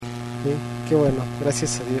Sí, qué bueno,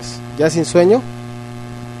 gracias a Dios. ¿Ya sin sueño?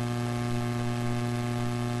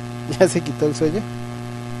 ¿Ya se quitó el sueño?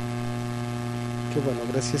 Qué bueno,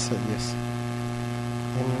 gracias a Dios.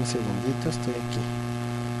 Dame un segundito, estoy aquí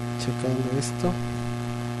checando esto.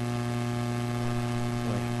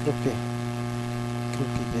 Bueno, creo que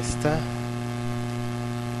ya está.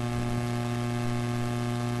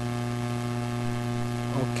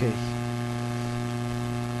 Ok.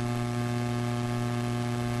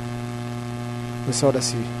 Pues ahora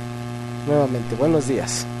sí, nuevamente, buenos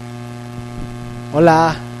días.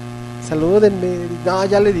 Hola, salúdenme. No,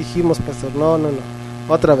 ya le dijimos, pastor. No,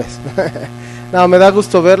 otra vez. No, me da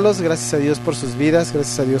gusto verlos, gracias a Dios por sus vidas,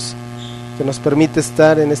 gracias a Dios que nos permite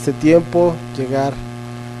estar en este tiempo, llegar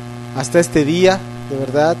hasta este día. De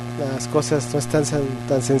verdad, las cosas no están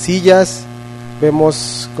tan sencillas.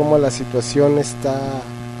 Vemos cómo la situación está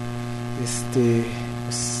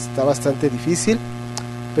bastante difícil,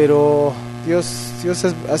 pero Dios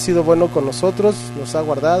ha sido bueno con nosotros, nos ha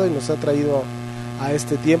guardado y nos ha traído a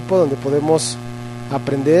este tiempo donde podemos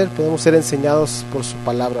aprender, podemos ser enseñados por su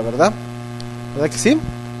palabra, ¿verdad? ¿Verdad que sí?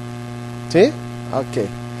 ¿Sí? Ok.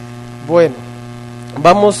 Bueno,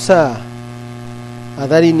 vamos a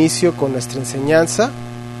dar inicio con nuestra enseñanza.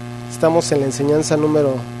 Estamos en la enseñanza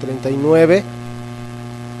número 39.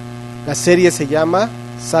 La serie se llama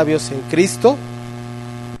Sabios en Cristo.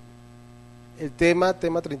 El tema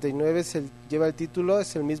 39 lleva el título,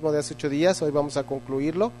 es el mismo de hace 8 días, hoy vamos a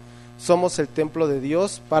concluirlo. Somos el templo de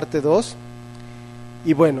Dios, parte 2.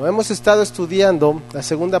 Y bueno, hemos estado estudiando la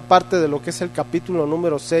segunda parte de lo que es el capítulo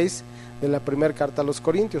número 6 de la primera carta a los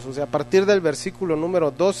Corintios. O sea, a partir del versículo número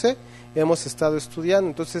 12 hemos estado estudiando.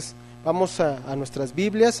 Entonces vamos a nuestras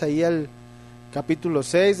Biblias, ahí al capítulo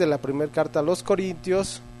 6 de la primera carta a los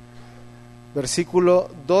Corintios, versículo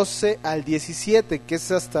 12 al 17, que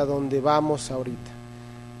es hasta donde vamos ahorita.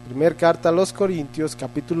 Primera carta a los Corintios,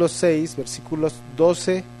 capítulo 6, versículos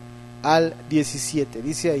 12 al 17.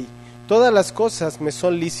 Dice ahí: todas las cosas me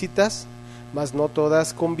son lícitas, mas no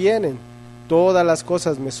todas convienen. Todas las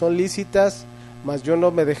cosas me son lícitas, mas yo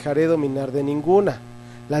no me dejaré dominar de ninguna.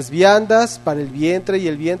 Las viandas para el vientre y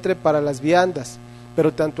el vientre para las viandas,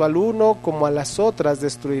 pero tanto al uno como a las otras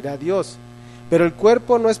destruirá Dios. Pero el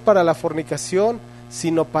cuerpo no es para la fornicación,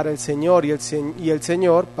 sino para el Señor, y el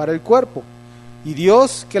Señor para el cuerpo. Y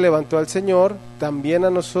Dios, que levantó al Señor, también a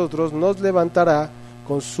nosotros nos levantará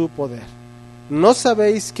con su poder. ¿No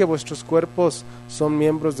sabéis que vuestros cuerpos son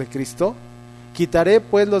miembros de Cristo? ¿Quitaré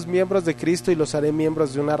pues los miembros de Cristo y los haré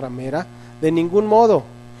miembros de una ramera? De ningún modo.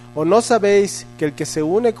 ¿O no sabéis que el que se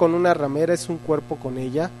une con una ramera es un cuerpo con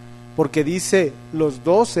ella? Porque dice, los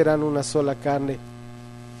dos serán una sola carne.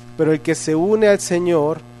 Pero el que se une al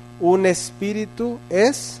Señor, un espíritu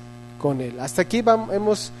es con él. Hasta aquí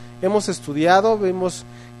hemos estudiado, vemos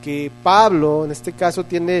que Pablo en este caso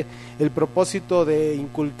tiene el propósito de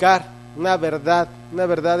inculcar una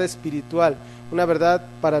verdad espiritual, una verdad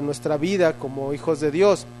para nuestra vida como hijos de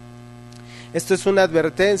Dios. Esto es una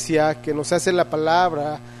advertencia que nos hace la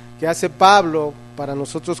palabra, que hace Pablo para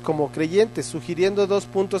nosotros como creyentes, sugiriendo 2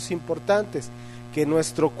 puntos importantes: que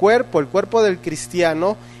nuestro cuerpo, el cuerpo del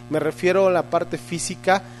cristiano, me refiero a la parte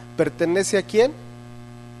física, pertenece ¿a quién?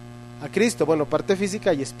 A Cristo. Bueno, parte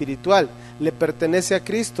física y espiritual, le pertenece a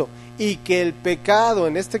Cristo, y que el pecado,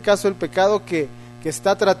 en este caso el pecado que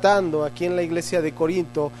está tratando aquí en la iglesia de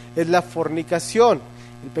Corinto, es la fornicación.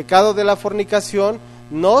 El pecado de la fornicación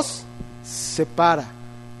nos separa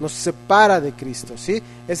de Cristo, ¿sí?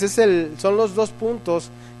 Son los 2 puntos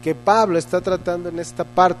que Pablo está tratando en esta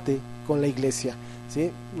parte con la iglesia,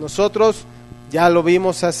 ¿sí? Nosotros ya lo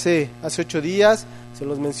vimos hace 8 días, se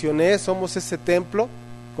los mencioné, somos ese templo,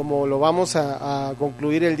 como lo vamos a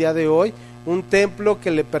concluir el día de hoy, un templo que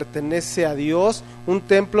le pertenece a Dios, un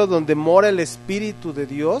templo donde mora el Espíritu de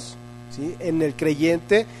Dios, ¿sí? En el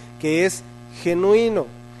creyente, que es genuino.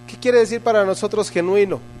 ¿Qué quiere decir para nosotros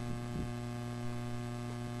genuino?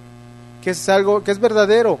 Que es algo que es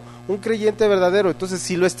verdadero, un creyente verdadero. Entonces,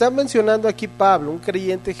 si lo está mencionando aquí Pablo, un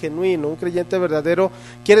creyente genuino, un creyente verdadero,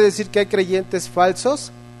 ¿quiere decir que hay creyentes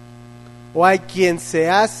falsos? ¿O hay quien se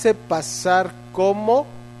hace pasar como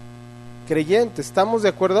creyente? ¿Estamos de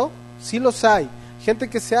acuerdo? Sí los hay. Gente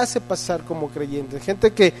que se hace pasar como creyente,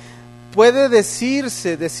 gente que puede decir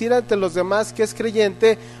ante los demás que es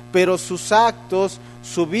creyente, pero sus actos,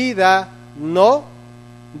 su vida no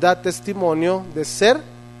da testimonio de ser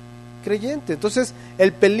creyente. Entonces,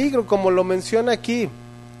 el peligro, como lo menciona aquí,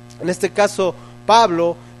 en este caso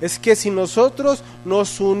Pablo, es que si nosotros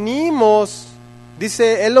nos unimos,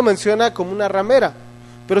 dice, él lo menciona como una ramera,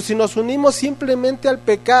 pero si nos unimos simplemente al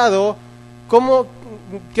pecado,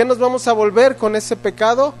 ¿qué nos vamos a volver con ese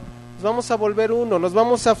pecado? nos vamos a volver uno, nos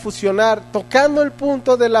vamos a fusionar, tocando el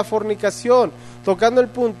punto de la fornicación, tocando el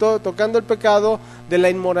pecado de la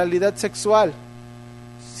inmoralidad sexual,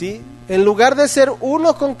 ¿sí? En lugar de ser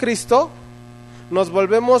uno con Cristo, nos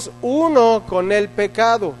volvemos uno con el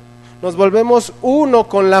pecado, nos volvemos uno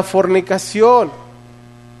con la fornicación.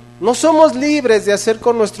 No somos libres de hacer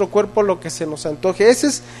con nuestro cuerpo lo que se nos antoje.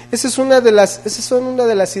 Esas son una de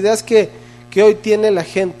las ideas que hoy tiene la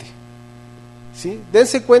gente, ¿sí?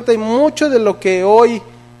 Dense cuenta, y mucho de lo que hoy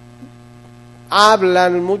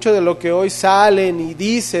hablan, mucho de lo que hoy salen y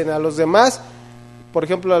dicen a los demás, por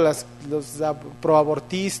ejemplo, los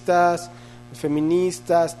proabortistas, los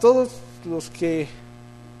feministas, todos los que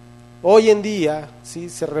hoy en día, ¿sí?,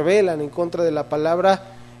 se rebelan en contra de la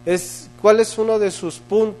palabra, ¿cuál es uno de sus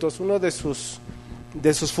puntos, uno de sus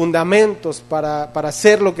fundamentos para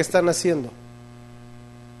hacer lo que están haciendo?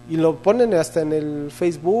 Y lo ponen hasta en el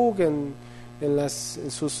Facebook, en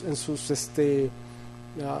sus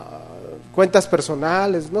cuentas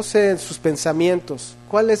personales, no sé, en sus pensamientos.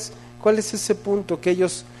 ¿Cuál es ese punto que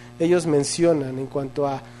ellos mencionan en cuanto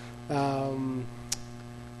a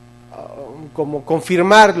como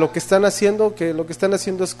confirmar lo que están haciendo, que lo que están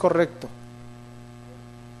haciendo es correcto?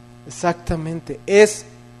 Exactamente, es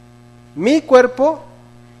mi cuerpo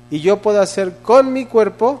y yo puedo hacer con mi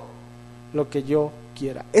cuerpo lo que yo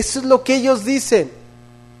quiera. Eso es lo que ellos dicen.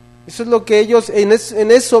 Eso es lo que ellos, en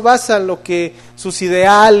eso basan sus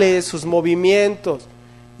ideales, sus movimientos.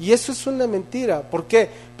 Y eso es una mentira. ¿Por qué?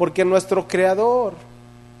 Porque nuestro creador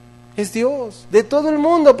es Dios, de todo el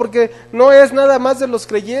mundo, porque no es nada más de los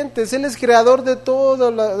creyentes. Él es creador de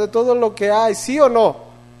todo lo que hay, ¿sí o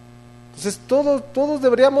no? Entonces todos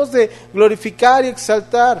deberíamos de glorificar y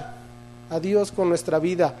exaltar a Dios con nuestra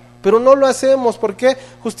vida. Pero no lo hacemos. ¿Por qué?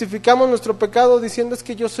 Justificamos nuestro pecado diciendo es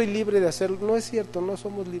que yo soy libre de hacerlo. No es cierto, no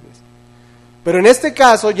somos libres. Pero en este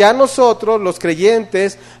caso ya nosotros, los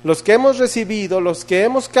creyentes, los que hemos recibido, los que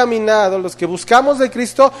hemos caminado, los que buscamos de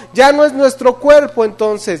Cristo, ya no es nuestro cuerpo.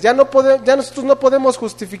 Entonces ya nosotros no podemos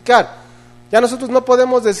justificar. Ya nosotros no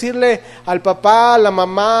podemos decirle al papá, a la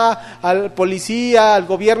mamá, al policía, al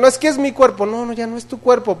gobierno, es que es mi cuerpo. No, ya no es tu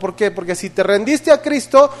cuerpo. ¿Por qué? Porque si te rendiste a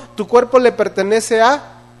Cristo, tu cuerpo le pertenece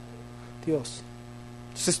a Dios.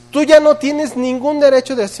 Entonces tú ya no tienes ningún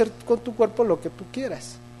derecho de hacer con tu cuerpo lo que tú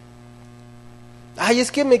quieras. Ay,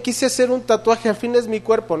 es que me quise hacer un tatuaje, al fin es mi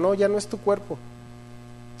cuerpo. No, ya no es tu cuerpo.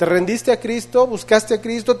 Te rendiste a Cristo, buscaste a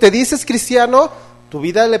Cristo, te dices cristiano, tu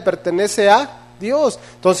vida le pertenece a Dios.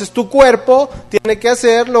 Entonces tu cuerpo tiene que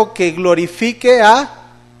hacer lo que glorifique a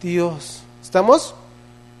Dios. ¿Estamos?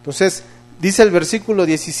 Entonces dice el versículo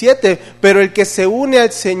 17, pero el que se une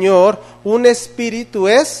al Señor, un espíritu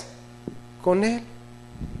es con Él.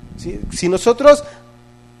 ¿Sí? Si nosotros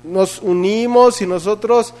nos unimos, si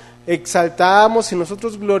nosotros exaltamos, si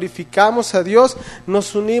nosotros glorificamos a Dios,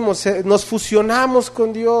 nos unimos, nos fusionamos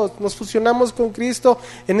con Dios, nos fusionamos con Cristo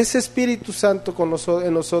en ese Espíritu Santo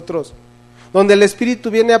en nosotros, donde el Espíritu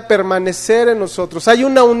viene a permanecer en nosotros. Hay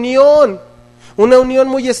una unión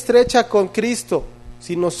muy estrecha con Cristo,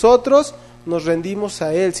 si nosotros nos rendimos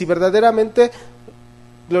a Él, si verdaderamente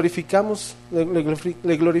le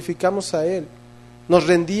glorificamos a Él, nos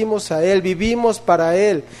rendimos a Él, vivimos para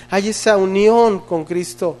Él, hay esa unión con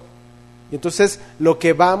Cristo. Y entonces lo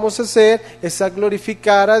que vamos a hacer es a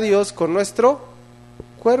glorificar a Dios con nuestro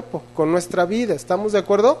cuerpo, con nuestra vida. ¿Estamos de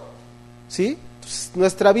acuerdo? ¿Sí? Entonces,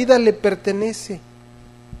 nuestra vida le pertenece.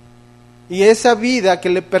 Y esa vida que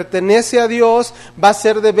le pertenece a Dios va a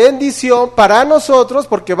ser de bendición para nosotros,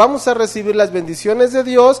 porque vamos a recibir las bendiciones de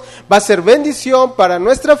Dios, va a ser bendición para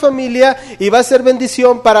nuestra familia y va a ser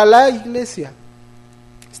bendición para la iglesia.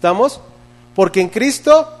 ¿Estamos? Porque en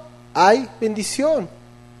Cristo hay bendición.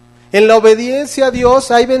 En la obediencia a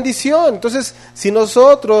Dios hay bendición. Entonces, si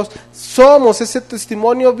nosotros somos ese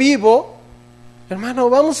testimonio vivo, hermano,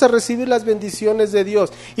 vamos a recibir las bendiciones de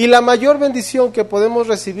Dios. Y la mayor bendición que podemos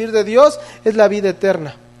recibir de Dios es la vida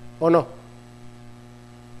eterna, ¿o no?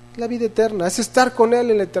 La vida eterna, es estar con Él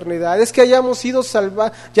en la eternidad. Es que hayamos sido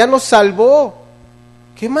salvados, ya nos salvó.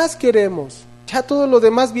 ¿Qué más queremos? Ya todo lo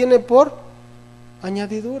demás viene por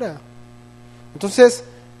añadidura. Entonces,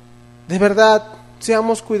 de verdad,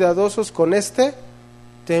 seamos cuidadosos con este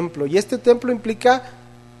templo. Y este templo implica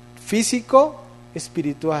físico,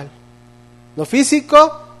 espiritual. Lo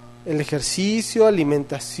físico, el ejercicio,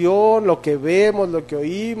 alimentación, lo que vemos, lo que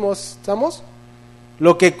oímos, ¿estamos?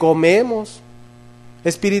 Lo que comemos.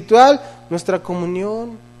 Espiritual, nuestra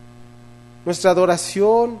comunión, nuestra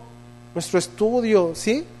adoración, nuestro estudio,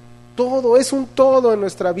 ¿sí? Todo, es un todo en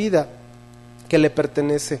nuestra vida que le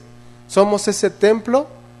pertenece. Somos ese templo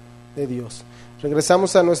de Dios.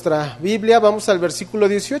 Regresamos a nuestra Biblia, vamos al versículo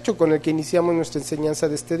 18 con el que iniciamos nuestra enseñanza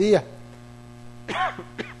de este día.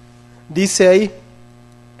 Dice ahí: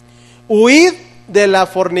 huid de la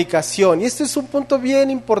fornicación. Y este es un punto bien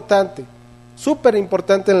importante, súper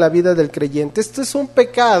importante en la vida del creyente. Este es un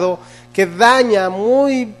pecado que daña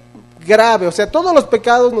muy grave, o sea, todos los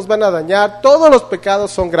pecados nos van a dañar, todos los pecados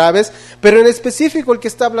son graves, pero en específico el que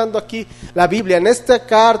está hablando aquí la Biblia, en esta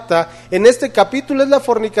carta, en este capítulo, es la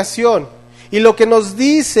fornicación. Y lo que nos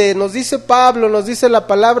dice Pablo, nos dice la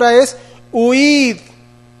palabra es huid.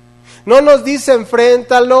 No nos dice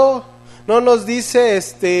enfréntalo, no nos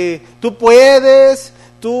dice tú puedes,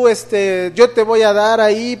 yo te voy a dar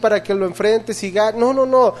ahí para que lo enfrentes y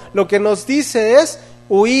no, lo que nos dice es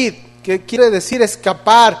huid, que quiere decir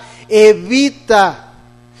escapar. Evita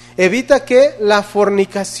que la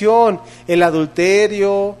fornicación, el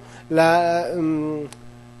adulterio,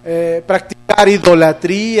 practicar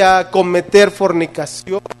idolatría, cometer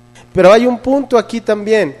fornicación. Pero hay un punto aquí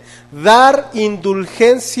también: dar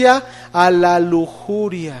indulgencia a la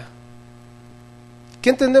lujuria. ¿Qué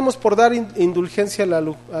entendemos por dar indulgencia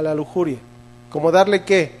a la lujuria? ¿Como darle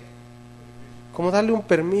qué? Como darle un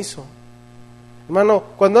permiso. Hermano,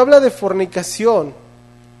 cuando habla de fornicación,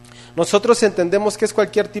 nosotros entendemos que es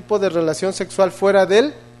cualquier tipo de relación sexual fuera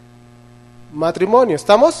del matrimonio.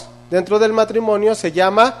 ¿Estamos? Dentro del matrimonio se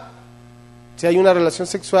llama, si hay una relación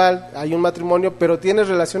sexual, hay un matrimonio, pero tienes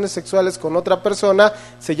relaciones sexuales con otra persona,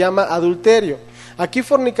 se llama adulterio. Aquí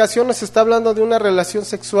fornicación nos está hablando de una relación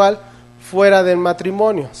sexual fuera del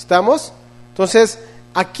matrimonio. ¿Estamos? Entonces,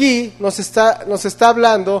 aquí nos está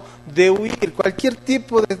hablando de huir cualquier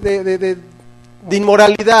tipo de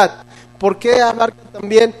inmoralidad. ¿Por qué abarca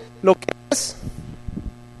también lo que es?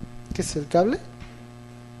 ¿Qué es el cable?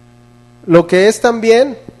 Lo que es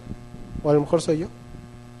también, o a lo mejor soy yo,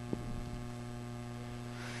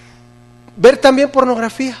 ver también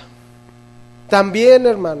pornografía. También,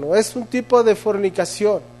 hermano, es un tipo de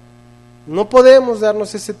fornicación. No podemos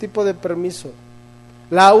darnos ese tipo de permiso.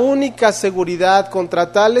 La única seguridad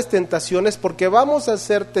contra tales tentaciones, porque vamos a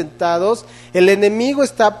ser tentados, el enemigo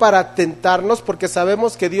está para tentarnos, porque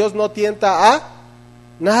sabemos que Dios no tienta a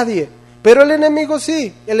nadie, pero el enemigo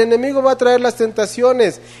sí, el enemigo va a traer las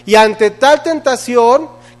tentaciones, y ante tal tentación,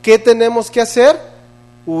 ¿qué tenemos que hacer?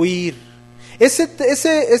 Huir.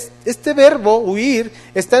 Este verbo, huir,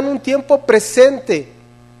 está en un tiempo presente.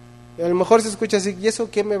 A lo mejor se escucha así: ¿y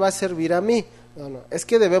eso qué me va a servir a mí? No, es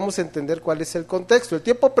que debemos entender cuál es el contexto. El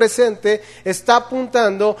tiempo presente está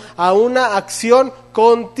apuntando a una acción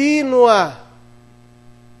continua.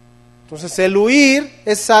 Entonces el huir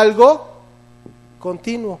es algo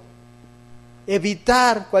continuo.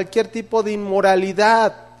 Evitar cualquier tipo de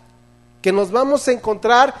inmoralidad que nos vamos a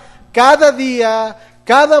encontrar cada día,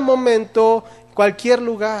 cada momento, cualquier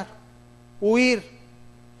lugar. Huir.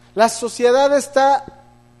 La sociedad está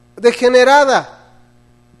degenerada.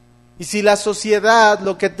 Y si la sociedad,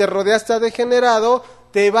 lo que te rodea, está degenerado,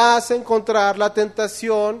 te vas a encontrar la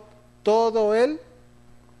tentación todo el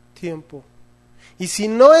tiempo. Y si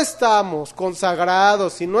no estamos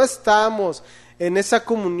consagrados, si no estamos en esa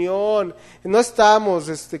comunión, no estamos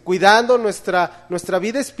cuidando nuestra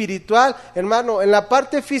vida espiritual, hermano, en la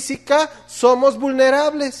parte física somos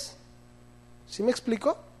vulnerables. ¿Sí me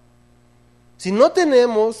explico? Si no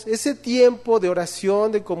tenemos ese tiempo de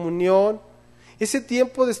oración, de comunión, ese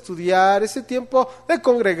tiempo de estudiar, ese tiempo de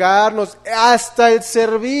congregarnos, hasta el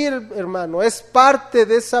servir, hermano, es parte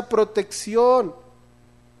de esa protección,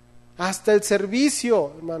 hasta el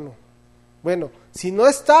servicio, hermano. Bueno, si no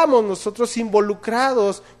estamos nosotros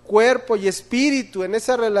involucrados, cuerpo y espíritu, en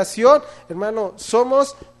esa relación, hermano,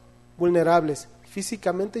 somos vulnerables,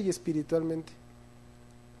 físicamente y espiritualmente.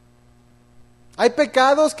 Hay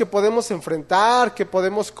pecados que podemos enfrentar, que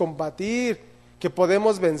podemos combatir, que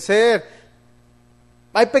podemos vencer.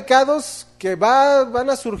 Hay pecados que van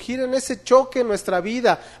a surgir en ese choque en nuestra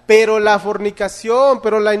vida, pero la fornicación,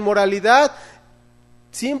 pero la inmoralidad,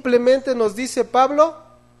 simplemente nos dice Pablo: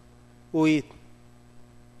 huid.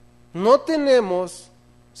 No tenemos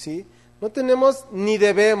ni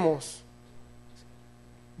debemos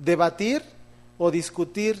debatir o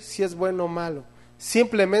discutir si es bueno o malo.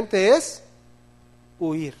 Simplemente es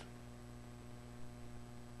huir.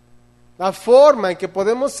 La forma en que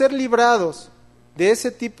podemos ser librados de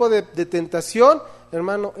ese tipo de tentación,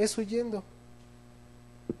 hermano, es huyendo.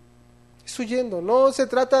 Es huyendo. No se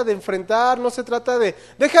trata de enfrentar, no se trata de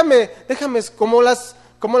déjame como las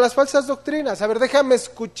falsas doctrinas. A ver, déjame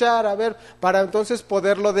escuchar, a ver, para entonces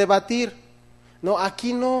poderlo debatir. No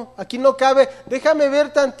aquí no cabe. Déjame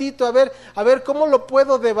ver tantito, a ver cómo lo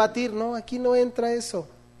puedo debatir. No, aquí no entra eso.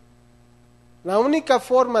 La única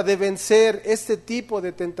forma de vencer este tipo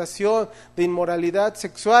de tentación, de inmoralidad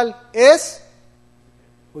sexual, es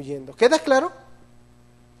huyendo. ¿Queda claro?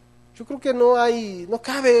 Yo creo que no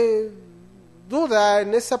cabe duda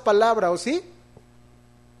en esa palabra, ¿o sí?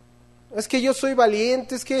 Es que yo soy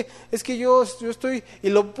valiente, es que yo estoy y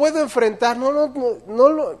lo puedo enfrentar. No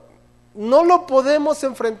lo podemos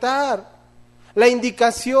enfrentar. La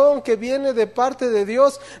indicación que viene de parte de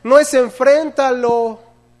Dios no es enfréntalo,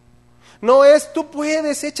 no es tú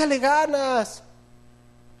puedes, échale ganas.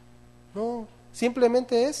 No,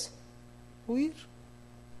 simplemente es huir.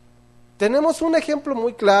 Tenemos un ejemplo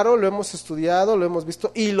muy claro, lo hemos estudiado, lo hemos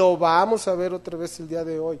visto y lo vamos a ver otra vez el día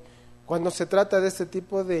de hoy, cuando se trata de este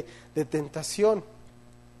tipo de tentación.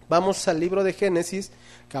 Vamos al libro de Génesis,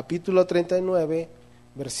 capítulo 39,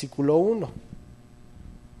 versículo 1.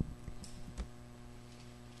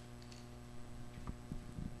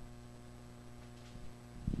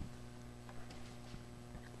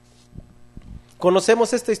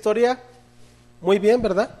 Conocemos esta historia muy bien,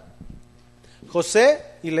 ¿verdad? José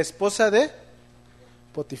y la esposa de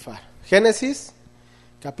Potifar. Génesis,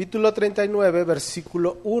 capítulo 39,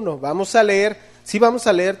 versículo 1. Vamos a leer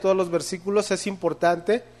todos los versículos, es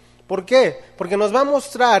importante. ¿Por qué? Porque nos va a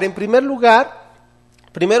mostrar, en primer lugar,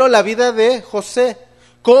 primero la vida de José,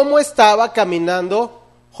 cómo estaba caminando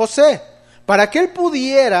José, para que él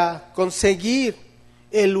pudiera conseguir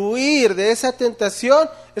el huir de esa tentación,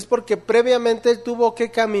 es porque previamente él tuvo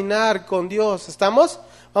que caminar con Dios. ¿Estamos?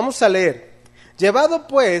 Vamos a leer. Llevado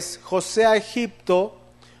pues José a Egipto,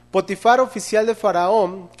 Potifar, oficial de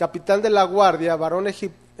Faraón, capitán de la guardia, varón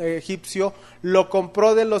egipcio, lo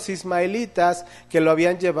compró de los ismaelitas que lo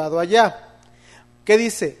habían llevado allá. ¿Qué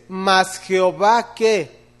dice? Mas Jehová,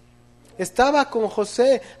 ¿qué? Estaba con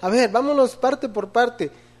José. A ver, vámonos parte por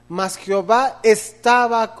parte. Mas Jehová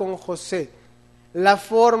estaba con José. La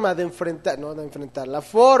forma de la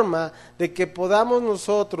forma de que podamos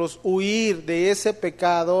nosotros huir de ese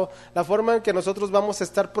pecado, la forma en que nosotros vamos a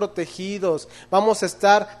estar protegidos, vamos a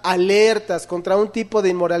estar alertas contra un tipo de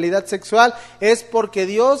inmoralidad sexual, es porque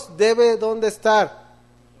Dios debe, ¿dónde estar?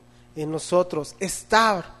 En nosotros,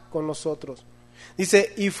 estar con nosotros.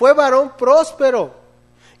 Dice, y fue varón próspero,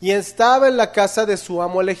 y estaba en la casa de su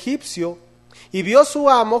amo el egipcio, y vio su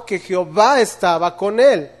amo que Jehová estaba con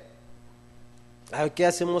él. Aquí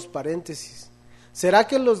hacemos paréntesis. ¿Será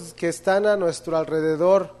que los que están a nuestro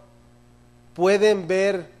alrededor pueden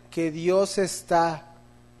ver que Dios está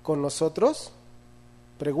con nosotros?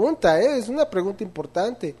 Pregunta, es una pregunta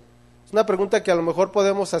importante. Es una pregunta que a lo mejor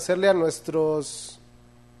podemos hacerle a nuestra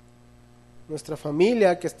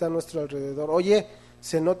familia que está a nuestro alrededor. Oye,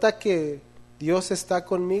 ¿se nota que Dios está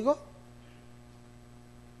conmigo?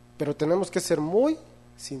 Pero tenemos que ser muy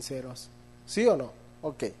sinceros. ¿Sí o no?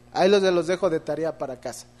 Ok, ahí los dejo de tarea para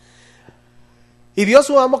casa. Y vio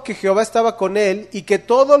su amo que Jehová estaba con él y que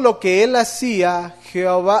todo lo que él hacía,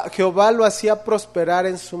 Jehová lo hacía prosperar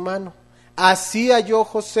en su mano. Así halló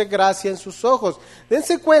José gracia en sus ojos.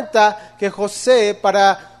 Dense cuenta que José,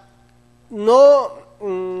 para no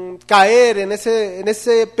caer en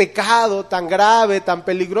ese pecado tan grave, tan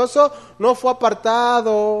peligroso, no fue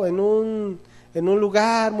apartado en un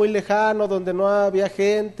lugar muy lejano donde no había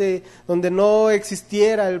gente, donde no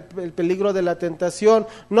existiera el peligro de la tentación.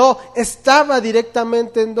 No, estaba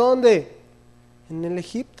directamente ¿en dónde? En el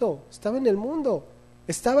Egipto, estaba en el mundo,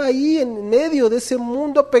 estaba ahí en medio de ese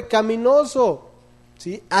mundo pecaminoso,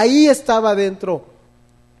 ¿sí? Ahí estaba dentro.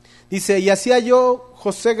 Dice, y hacía yo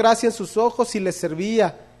José gracia en sus ojos y le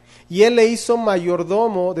servía, y él le hizo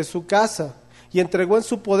mayordomo de su casa, y entregó en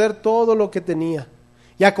su poder todo lo que tenía.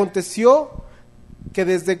 Y aconteció que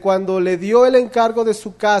desde cuando le dio el encargo de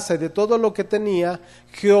su casa y de todo lo que tenía,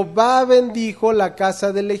 Jehová bendijo la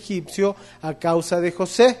casa del egipcio a causa de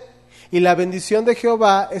José. Y la bendición de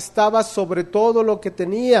Jehová estaba sobre todo lo que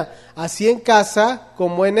tenía, así en casa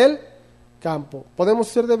como en el campo. ¿Podemos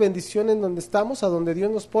ser de bendición en donde estamos, a donde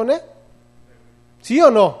Dios nos pone? ¿Sí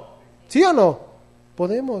o no? ¿Sí o no?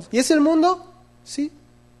 Podemos. ¿Y es el mundo? Sí.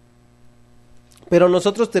 Pero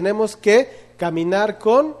nosotros tenemos que caminar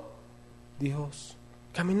con Dios.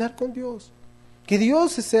 Caminar con Dios. Que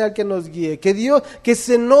Dios sea el que nos guíe. Que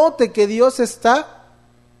se note que Dios está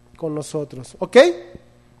con nosotros. ¿Ok?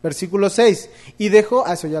 Versículo 6. Y dejó,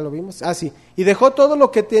 eso ya lo vimos. Sí. Y dejó todo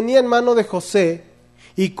lo que tenía en mano de José,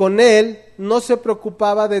 y con él no se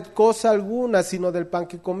preocupaba de cosa alguna, sino del pan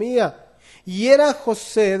que comía. Y era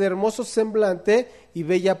José de hermoso semblante y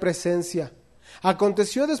bella presencia.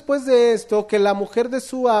 Aconteció después de esto que la mujer de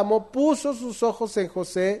su amo puso sus ojos en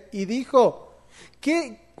José y dijo,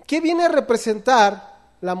 ¿qué viene a representar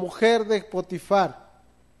la mujer de Potifar?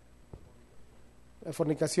 la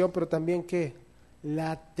fornicación, pero también ¿qué?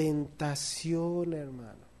 La tentación,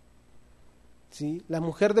 hermano. ¿Sí? La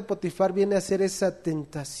mujer de Potifar viene a ser esa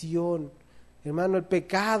tentación, hermano. El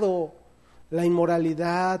pecado, la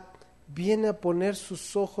inmoralidad, viene a poner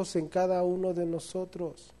sus ojos en cada uno de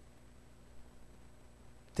nosotros.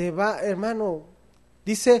 Te va, hermano,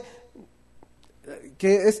 dice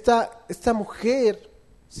que esta mujer,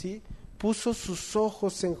 ¿sí?, puso sus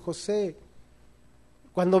ojos en José.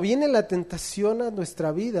 Cuando viene la tentación a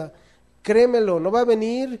nuestra vida, créemelo, no va a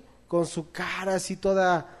venir con su cara así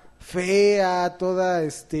toda fea, toda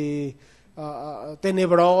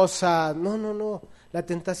tenebrosa. No. La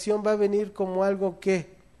tentación va a venir como algo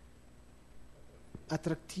que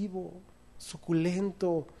atractivo,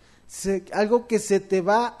 suculento, algo que se te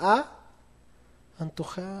va a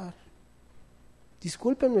antojar.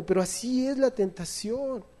 Discúlpenme, pero así es la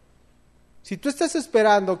tentación. Si tú estás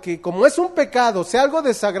esperando que como es un pecado sea algo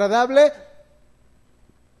desagradable,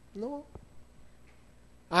 no.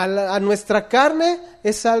 A nuestra carne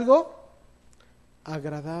es algo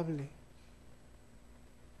agradable,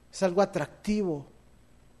 es algo atractivo.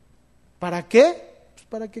 ¿Para qué? Pues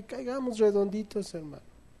para que caigamos redonditos, hermano.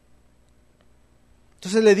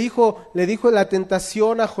 Entonces le dijo la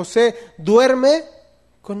tentación a José: duerme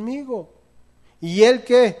conmigo. ¿Y él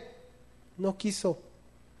qué? No quiso.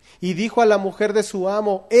 Y dijo a la mujer de su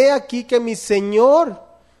amo: he aquí que mi señor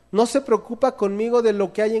no se preocupa conmigo de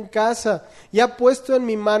lo que hay en casa, y ha puesto en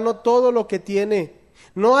mi mano todo lo que tiene.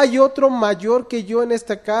 No hay otro mayor que yo en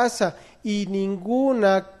esta casa, y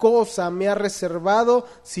ninguna cosa me ha reservado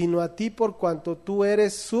sino a ti, por cuanto tú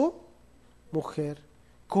eres su mujer.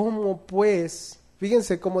 ¿Cómo pues?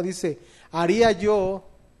 Fíjense cómo dice: haría yo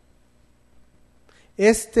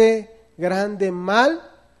grande mal,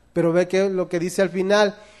 pero ve que lo que dice al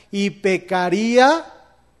final: y pecaría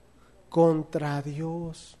contra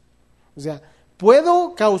Dios. O sea,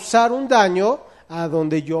 puedo causar un daño a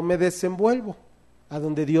donde yo me desenvuelvo, a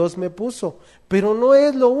donde Dios me puso, pero no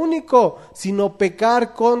es lo único, sino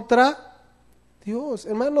pecar contra Dios.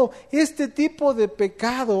 Hermano, este tipo de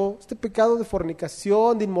pecado, este pecado de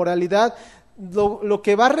fornicación, de inmoralidad, lo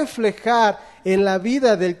que va a reflejar en la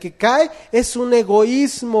vida del que cae es un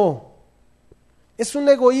egoísmo. Es un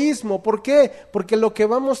egoísmo. ¿Por qué? Porque lo que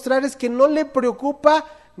va a mostrar es que no le preocupa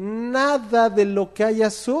nada de lo que hay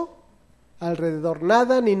a su alrededor,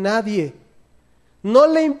 nada ni nadie. No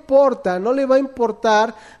le importa, no le va a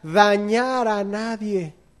importar dañar a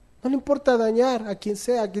nadie. No le importa dañar a quien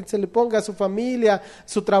sea, a quien se le ponga, a su familia,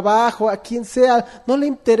 su trabajo, a quien sea. No le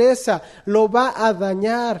interesa, lo va a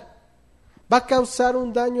dañar. Va a causar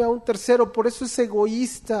un daño a un tercero, por eso es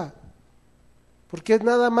egoísta. Porque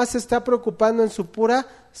nada más se está preocupando en su pura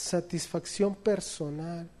satisfacción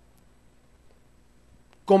personal.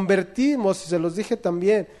 Convertimos, se los dije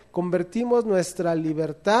también, convertimos nuestra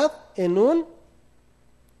libertad en un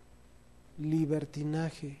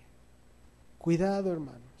libertinaje. Cuidado,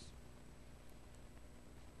 hermanos.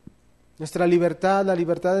 Nuestra libertad, la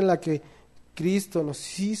libertad en la que Cristo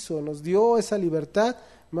nos hizo, nos dio esa libertad,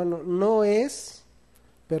 hermano, no es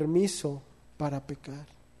permiso para pecar.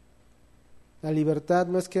 La libertad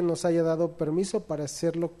no es que nos haya dado permiso para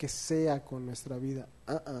hacer lo que sea con nuestra vida.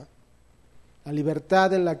 La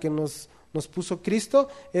libertad en la que nos puso Cristo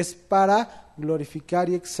es para glorificar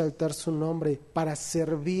y exaltar su nombre, para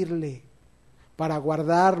servirle, para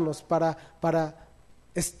guardarnos, para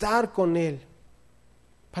estar con Él,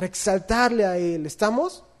 para exaltarle a Él.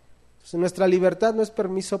 ¿Estamos? Entonces, nuestra libertad no es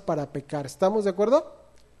permiso para pecar. ¿Estamos de acuerdo?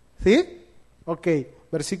 ¿Sí? Ok,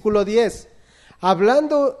 versículo 10.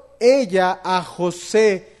 Hablando ella a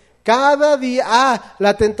José cada día.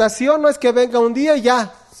 La tentación no es que venga un día y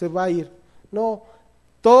ya se va a ir. No,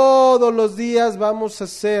 todos los días vamos a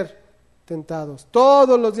ser tentados.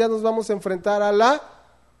 Todos los días nos vamos a enfrentar a la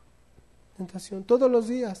tentación. Todos los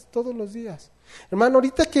días. Hermano,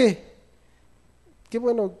 ahorita que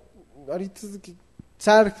bueno, ahorita que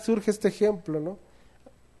surge este ejemplo, ¿no?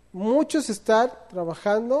 Muchos están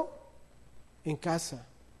trabajando en casa.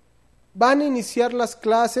 Van a iniciar las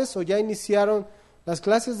clases o ya iniciaron las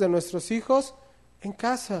clases de nuestros hijos en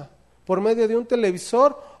casa, por medio de un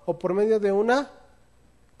televisor o por medio de una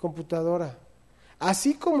computadora.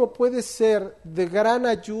 Así como puede ser de gran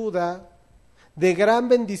ayuda, de gran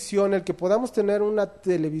bendición el que podamos tener una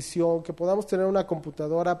televisión, que podamos tener una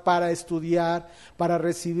computadora para estudiar, para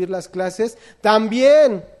recibir las clases,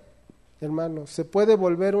 también, hermano, se puede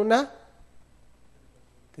volver una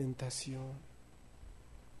tentación.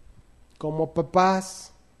 Como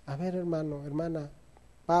papás, a ver, hermano, hermana,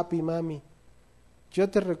 papi, mami, yo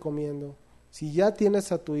te recomiendo, si ya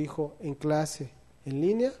tienes a tu hijo en clase, en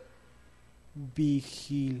línea,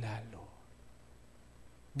 vigílalo.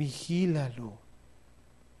 vigílalo,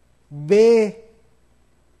 ve,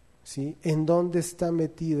 ¿sí?, en dónde está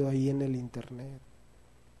metido ahí en el internet.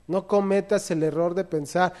 No cometas el error de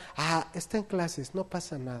pensar, está en clases, no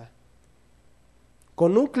pasa nada.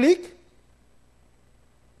 Con un clic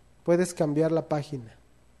puedes cambiar la página.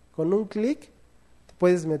 Con un clic te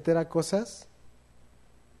puedes meter a cosas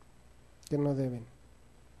que no deben.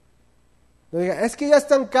 No diga, es que ya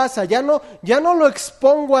está en casa, ya no lo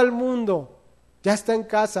expongo al mundo. Ya está en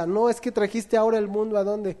casa. No, es que trajiste ahora el mundo ¿a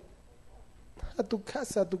dónde? A tu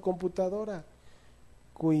casa, a tu computadora.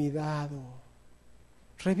 Cuidado.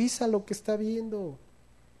 Revisa lo que está viendo.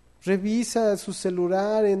 Revisa su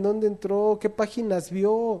celular, en dónde entró, qué páginas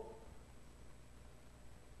vio.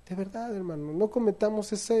 De verdad, hermano, no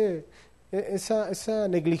cometamos esa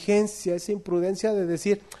negligencia, esa imprudencia de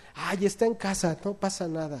decir, ya está en casa, no pasa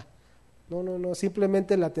nada. No,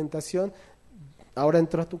 simplemente la tentación ahora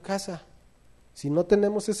entró a tu casa. Si no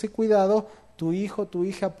tenemos ese cuidado, tu hijo, tu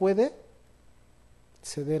hija puede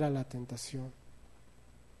ceder a la tentación.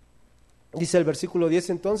 Dice el versículo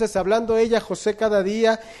 10, entonces hablando ella a José cada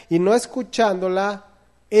día y no escuchándola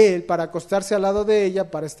él para acostarse al lado de ella,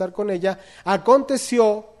 para estar con ella,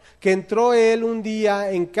 aconteció que entró él un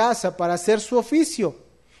día en casa para hacer su oficio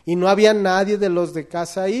y no había nadie de los de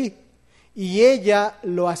casa ahí. Y ella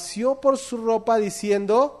lo asió por su ropa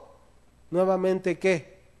diciendo, nuevamente,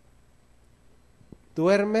 ¿qué?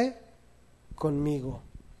 Duerme conmigo.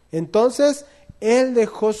 Entonces él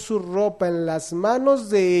dejó su ropa en las manos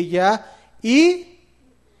de ella y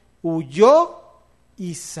huyó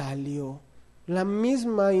y salió. La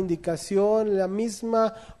misma indicación, la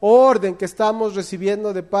misma orden que estamos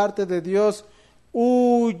recibiendo de parte de Dios.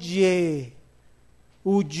 Huye.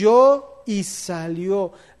 Huyó y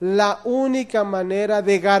salió. La única manera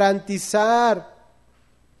de garantizar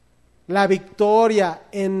la victoria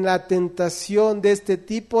en la tentación de este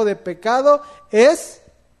tipo de pecado es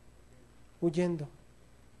huyendo.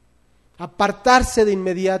 Apartarse de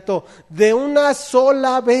inmediato, de una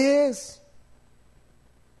sola vez.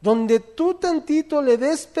 Donde tú tantito le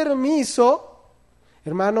des permiso,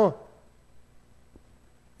 hermano,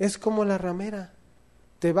 es como la ramera.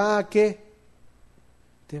 ¿Te va a qué?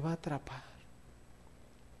 Te va a atrapar.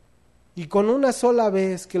 Y con una sola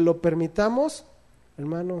vez que lo permitamos,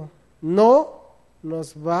 hermano, no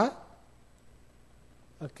nos va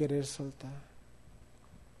a querer soltar.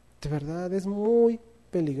 De verdad, es muy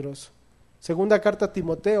peligroso. Segunda carta a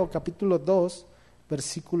Timoteo, capítulo 2,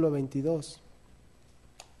 versículo 22.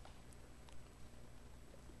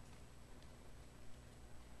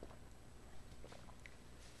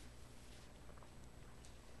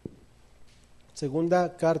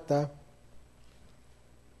 Segunda carta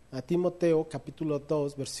a Timoteo, capítulo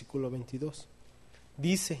 2, versículo 22.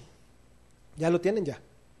 Dice, ¿ya lo tienen ya?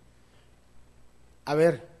 A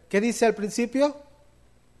ver, ¿qué dice al principio?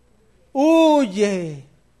 Huye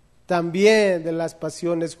también de las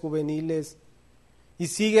pasiones juveniles y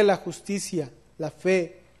sigue la justicia, la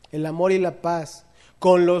fe, el amor y la paz,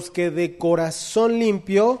 con los que de corazón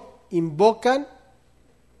limpio invocan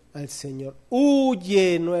al Señor.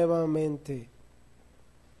 Huye nuevamente.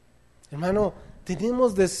 Hermano,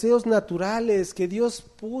 tenemos deseos naturales que Dios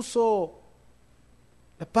puso.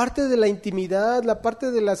 La parte de la intimidad, la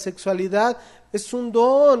parte de la sexualidad es un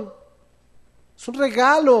don, es un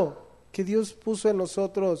regalo que Dios puso en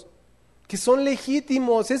nosotros, que son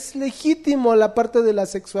legítimos, es legítimo la parte de la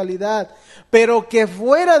sexualidad, pero que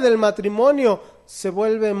fuera del matrimonio se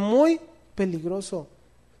vuelve muy peligroso,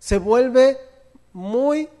 se vuelve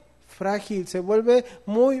muy frágil, se vuelve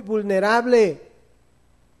muy vulnerable.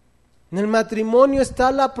 En el matrimonio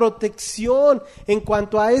está la protección en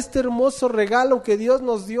cuanto a este hermoso regalo que Dios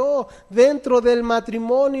nos dio dentro del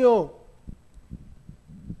matrimonio.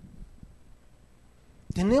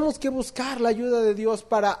 Tenemos que buscar la ayuda de Dios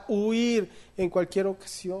para huir en cualquier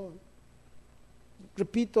ocasión.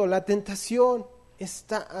 Repito, la tentación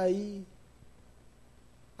está ahí.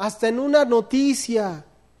 Hasta en una noticia,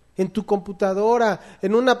 en tu computadora,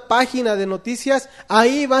 en una página de noticias,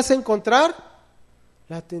 ahí vas a encontrar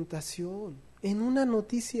la tentación, en una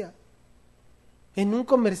noticia, en un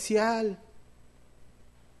comercial.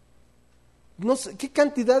 No sé qué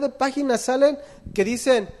cantidad de páginas salen que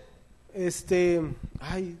dicen,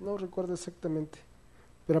 no recuerdo exactamente,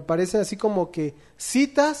 pero aparecen así como que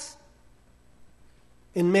citas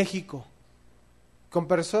en México, con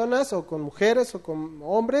personas o con mujeres o con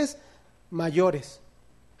hombres mayores.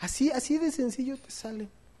 Así de sencillo te sale,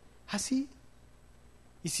 así.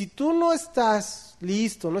 Y si tú no estás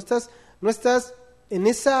listo, no estás en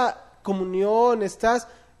esa comunión, estás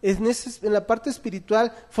en la parte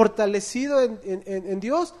espiritual fortalecido en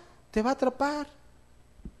Dios, te va a atrapar.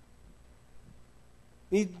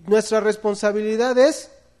 Y nuestra responsabilidad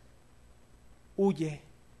es, huye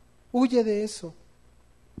de eso.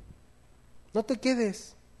 No te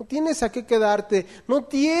quedes, no tienes a qué quedarte, no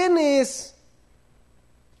tienes.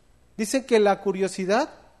 Dicen que la curiosidad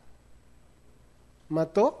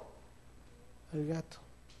mató al gato.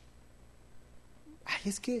 Ay,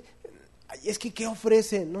 es que ¿qué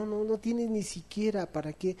ofrece? No tienes ni siquiera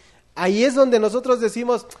para qué. Ahí es donde nosotros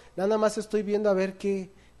decimos, nada más estoy viendo a ver qué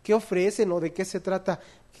ofrecen o de qué se trata.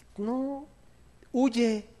 No,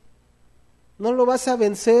 huye, no lo vas a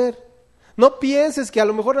vencer. No pienses que a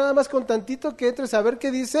lo mejor nada más con tantito que entres a ver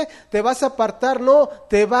qué dice, te vas a apartar. No,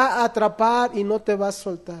 te va a atrapar y no te va a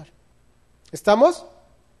soltar. ¿Estamos?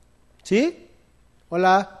 ¿Sí?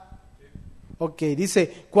 Hola. Ok,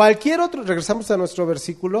 dice, regresamos a nuestro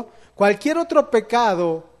versículo, cualquier otro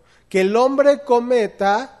pecado que el hombre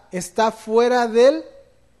cometa está fuera del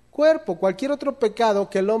cuerpo. Cualquier otro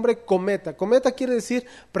pecado que el hombre cometa quiere decir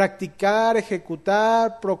practicar,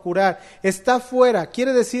 ejecutar, procurar, está fuera,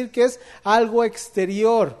 quiere decir que es algo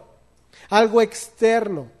exterior, algo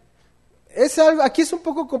externo. Aquí es un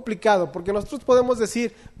poco complicado porque nosotros podemos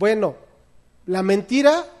decir, bueno, la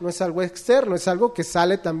mentira no es algo externo, es algo que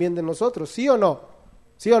sale también de nosotros, ¿sí o no?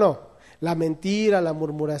 ¿Sí o no? La mentira, la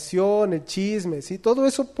murmuración, el chisme, ¿sí? Todo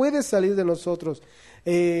eso puede salir de nosotros,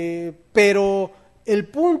 pero el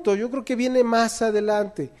punto yo creo que viene más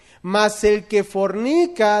adelante. Mas el que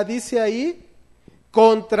fornica, dice ahí,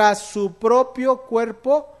 contra su propio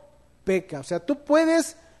cuerpo peca. O sea, tú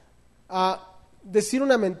puedes decir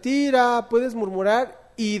una mentira, puedes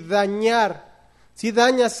murmurar y dañar. Si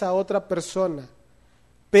dañas a otra persona,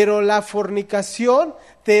 pero la fornicación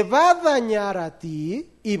te va a dañar a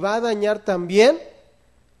ti y va a dañar también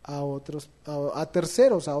a otros, a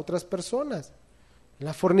terceros, a otras personas.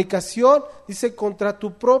 La fornicación dice contra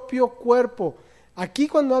tu propio cuerpo. Aquí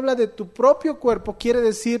cuando habla de tu propio cuerpo quiere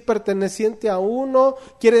decir perteneciente a uno,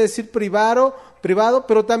 quiere decir privado,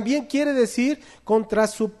 pero también quiere decir contra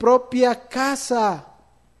su propia casa.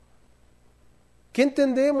 ¿Qué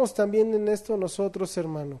entendemos también en esto nosotros,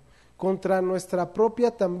 hermano? Contra nuestra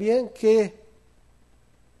propia también, ¿qué?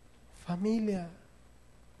 Familia.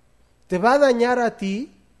 Te va a dañar a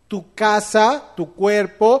ti, tu casa, tu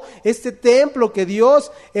cuerpo, este templo que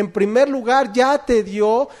Dios en primer lugar ya te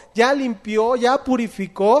dio, ya limpió, ya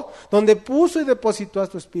purificó, donde puso y depositó a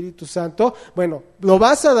su Espíritu Santo. Bueno, lo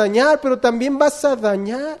vas a dañar, pero también vas a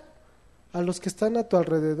dañar a los que están a tu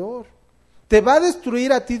alrededor. ¿Te va a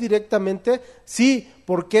destruir a ti directamente? Sí.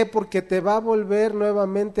 ¿Por qué? Porque te va a volver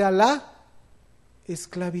nuevamente a la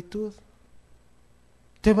esclavitud.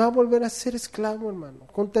 Te va a volver a ser esclavo, hermano.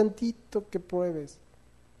 Con tantito que pruebes,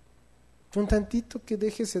 con tantito que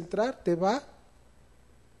dejes entrar, te va a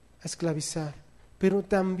esclavizar. Pero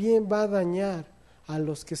también va a dañar a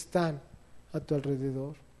los que están a tu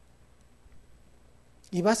alrededor.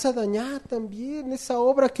 Y vas a dañar también esa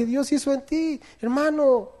obra que Dios hizo en ti,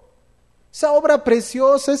 hermano. Esa obra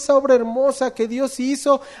preciosa, esa obra hermosa que Dios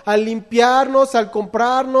hizo al limpiarnos, al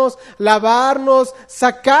comprarnos, lavarnos,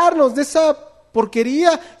 sacarnos de esa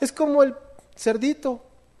porquería. Es como el cerdito,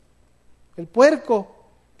 el puerco,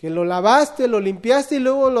 que lo lavaste, lo limpiaste y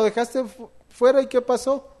luego lo dejaste fuera. ¿Y qué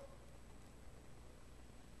pasó?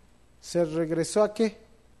 ¿Se regresó a qué?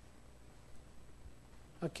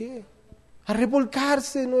 ¿A qué? A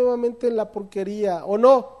revolcarse nuevamente en la porquería, ¿o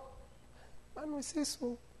no? No es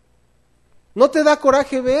eso. ¿No te da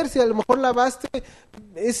coraje ver si a lo mejor lavaste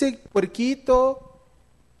ese puerquito,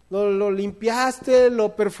 lo limpiaste,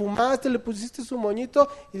 lo perfumaste, le pusiste su moñito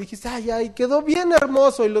y dijiste, ay, quedó bien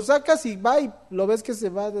hermoso, y lo sacas y va y lo ves que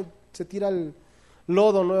se tira el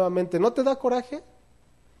lodo nuevamente? ¿No te da coraje?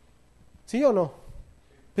 ¿Sí o no?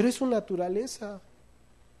 Pero es su naturaleza.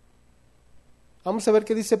 Vamos a ver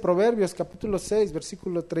qué dice Proverbios, capítulo 6,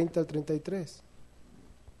 versículo 30 al 33.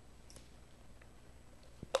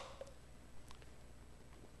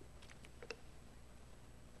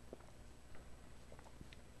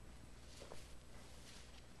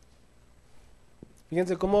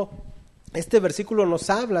 Fíjense cómo este versículo nos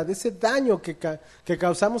habla de ese daño que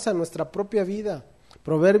causamos a nuestra propia vida.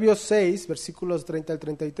 Proverbios 6, versículos 30 al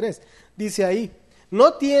 33. Dice ahí,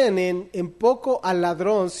 no tienen en poco al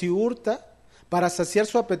ladrón si hurta para saciar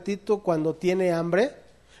su apetito cuando tiene hambre,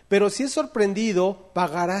 pero si es sorprendido,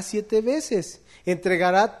 pagará 7 veces,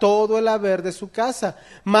 entregará todo el haber de su casa.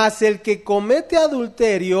 Mas el que comete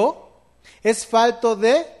adulterio es falto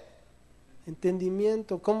de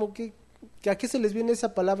entendimiento. ¿Cómo que? ¿A qué se les viene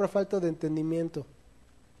esa palabra falta de entendimiento?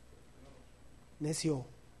 Necio.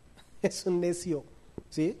 Es un necio,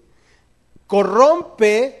 ¿sí?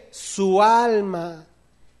 Corrompe su alma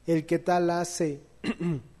el que tal hace.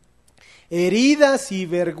 heridas y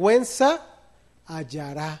vergüenza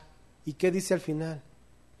hallará. ¿Y qué dice al final?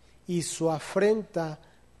 Y su afrenta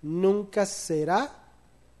nunca será.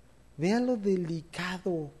 Vean lo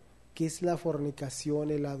delicado que es la fornicación,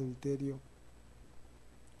 el adulterio.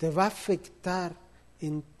 Te va a afectar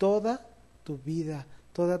en toda tu vida,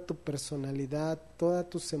 toda tu personalidad, todas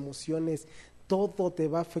tus emociones, todo te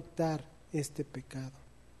va a afectar este pecado.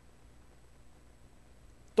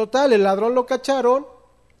 Total, el ladrón lo cacharon,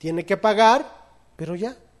 tiene que pagar, pero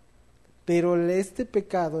ya. Pero este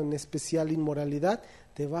pecado, en especial inmoralidad,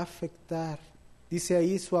 te va a afectar. Dice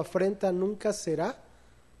ahí, su afrenta nunca será.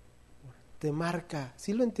 Te marca.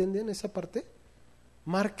 ¿Sí lo entienden esa parte?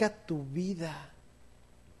 Marca tu vida.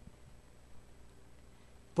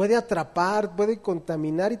 Puede atrapar, puede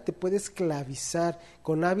contaminar y te puede esclavizar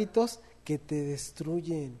con hábitos que te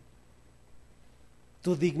destruyen.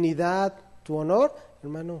 Tu dignidad, tu honor,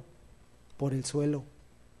 hermano, por el suelo.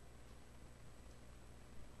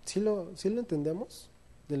 ¿Sí lo entendemos?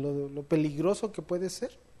 De lo peligroso que puede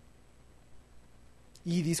ser.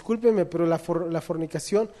 Y discúlpeme, pero la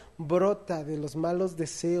fornicación brota de los malos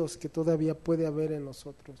deseos que todavía puede haber en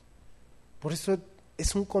nosotros. Por eso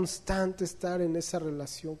es un constante estar en esa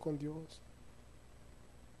relación con Dios.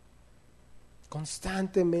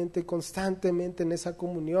 Constantemente en esa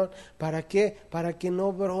comunión. ¿Para qué? Para que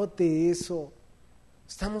no brote eso.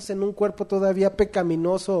 Estamos en un cuerpo todavía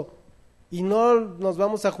pecaminoso y no nos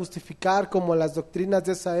vamos a justificar como las doctrinas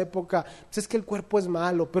de esa época. Pues es que el cuerpo es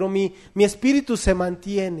malo, pero mi espíritu se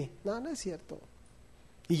mantiene. No es cierto.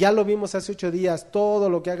 Y ya lo vimos hace 8 días, todo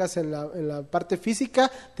lo que hagas en la parte física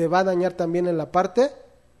te va a dañar también en la parte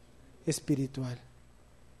espiritual.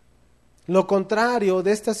 Lo contrario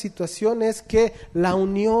de esta situación es que la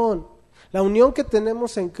unión que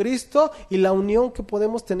tenemos en Cristo y la unión que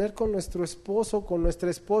podemos tener con nuestro esposo, con nuestra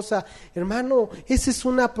esposa, hermano, esa es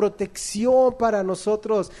una protección para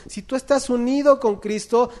nosotros. Si tú estás unido con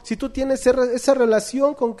Cristo, si tú tienes esa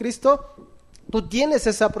relación con Cristo, tú tienes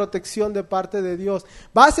esa protección de parte de Dios.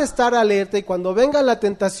 Vas a estar alerta y cuando venga la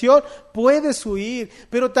tentación puedes huir,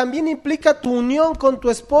 pero también implica tu unión con tu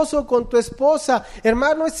esposo o con tu esposa.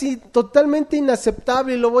 Hermano, es totalmente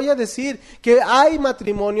inaceptable y lo voy a decir, que hay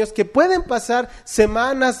matrimonios que pueden pasar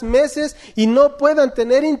semanas, meses y no puedan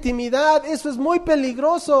tener intimidad. Eso es muy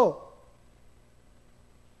peligroso.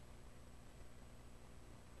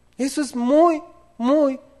 Eso es muy,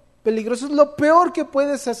 muy peligroso. Es lo peor que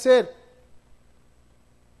puedes hacer.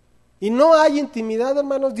 Y no hay intimidad,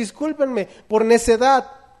 hermanos, discúlpenme, por necedad,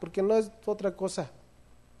 porque no es otra cosa.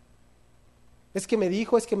 Es que me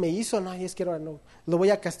dijo, es que me hizo, no, y es que ahora no, lo voy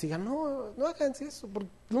a castigar. No hagan eso, porque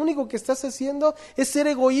lo único que estás haciendo es ser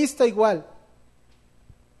egoísta igual.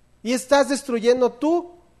 Y estás destruyendo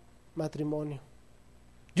tu matrimonio.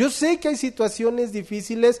 Yo sé que hay situaciones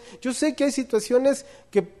difíciles, yo sé que hay situaciones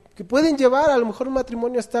que pueden llevar a lo mejor un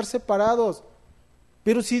matrimonio a estar separados.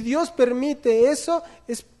 Pero si Dios permite eso,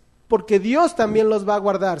 es porque Dios también los va a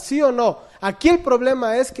guardar, ¿sí o no? Aquí el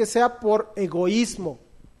problema es que sea por egoísmo,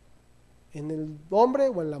 en el hombre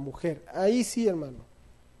o en la mujer. Ahí sí, hermano.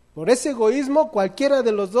 Por ese egoísmo, cualquiera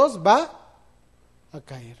de los dos va a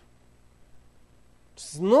caer.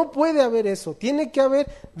 Entonces, no puede haber eso. Tiene que haber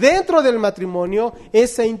dentro del matrimonio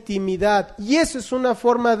esa intimidad. Y eso es una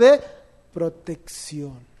forma de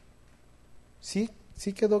protección. ¿Sí?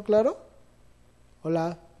 ¿Sí quedó claro?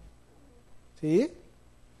 Hola. ¿Sí?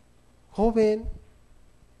 Joven,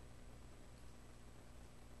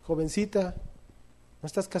 jovencita, no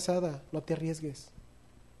estás casada, no te arriesgues,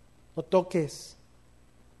 no toques,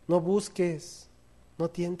 no busques, no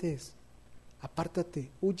tientes,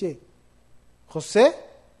 apártate, huye. José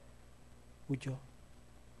huyó,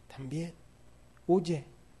 también, huye,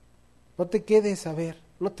 no te quedes a ver,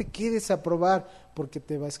 no te quedes a probar porque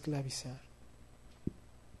te va a esclavizar.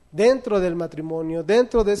 Dentro del matrimonio,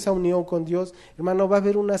 dentro de esa unión con Dios, hermano, va a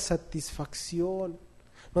haber una satisfacción.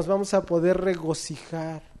 Nos vamos a poder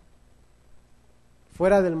regocijar.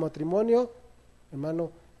 Fuera del matrimonio,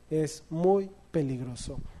 hermano, es muy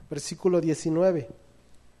peligroso. Versículo 19.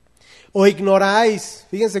 O ignoráis,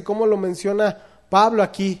 fíjense cómo lo menciona Pablo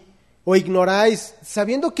aquí. O ignoráis,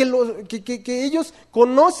 sabiendo que ellos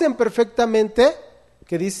conocen perfectamente,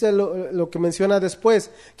 que dice lo que menciona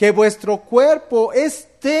después, que vuestro cuerpo es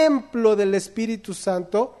templo del Espíritu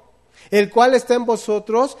Santo, el cual está en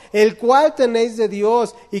vosotros, el cual tenéis de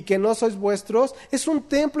Dios y que no sois vuestros. Es un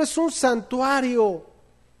templo, es un santuario.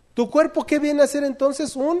 ¿Tu cuerpo qué viene a ser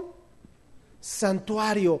entonces? Un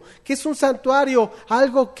santuario. ¿Qué es un santuario?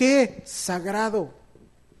 Algo que sagrado,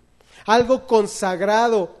 algo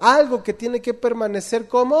consagrado, algo que tiene que permanecer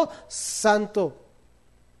como santo.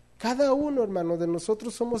 Cada uno, hermano, de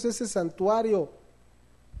nosotros somos ese santuario.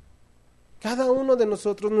 Cada uno de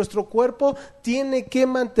nosotros, nuestro cuerpo tiene que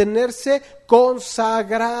mantenerse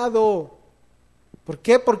consagrado. ¿Por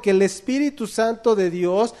qué? Porque el Espíritu Santo de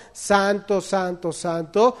Dios, santo, santo,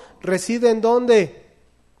 santo, reside ¿en dónde?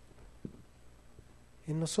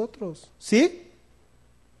 En nosotros. ¿Sí?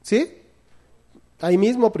 ¿Sí? Ahí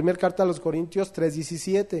mismo, primera carta a los Corintios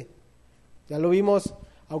 3:17. Ya lo vimos,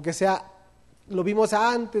 aunque sea, lo vimos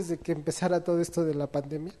antes de que empezara todo esto de la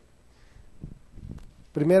pandemia.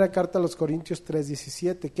 Primera carta a los Corintios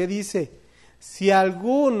 3:17. ¿Qué dice? Si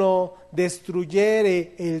alguno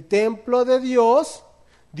destruyere el templo de Dios,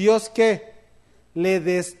 ¿Dios qué? Le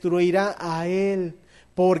destruirá a él,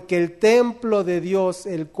 porque el templo de Dios,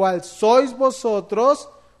 el cual sois vosotros,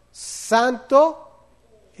 santo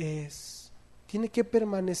es. Tiene que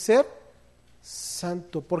permanecer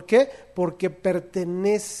santo. ¿Por qué? Porque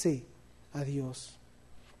pertenece a Dios.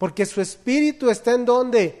 Porque su Espíritu está ¿en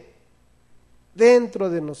dónde? Dentro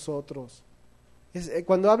de nosotros.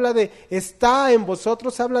 Cuando habla de está en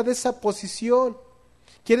vosotros, habla de esa posición.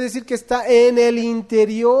 Quiere decir que está en el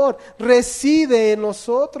interior, reside en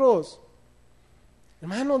nosotros.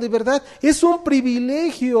 Hermano, de verdad, es un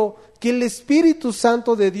privilegio que el Espíritu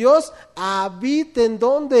Santo de Dios habite ¿en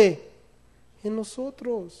dónde? En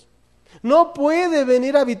nosotros. No puede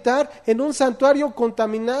venir a habitar en un santuario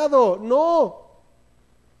contaminado, no.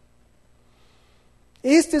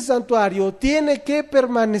 Este santuario tiene que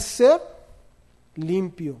permanecer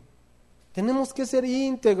limpio. Tenemos que ser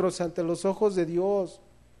íntegros ante los ojos de Dios.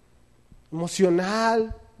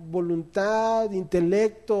 Emocional, voluntad,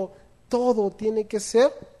 intelecto, todo tiene que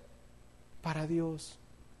ser para Dios.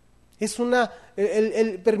 Es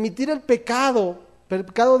el permitir el pecado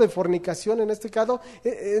de fornicación en este caso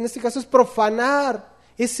es profanar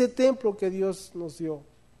ese templo que Dios nos dio,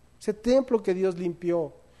 ese templo que Dios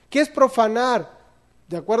limpió. ¿Qué es profanar?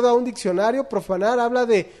 De acuerdo a un diccionario, profanar habla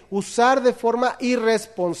de usar de forma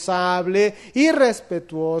irresponsable,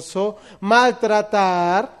 irrespetuoso,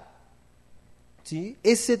 maltratar, ¿sí?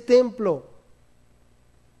 Ese templo.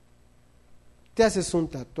 Te haces un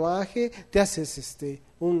tatuaje, te haces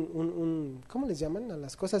 ¿cómo les llaman a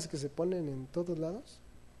las cosas que se ponen en todos lados?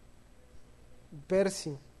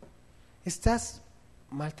 Piercing. Estás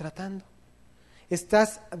maltratando,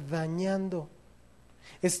 estás dañando.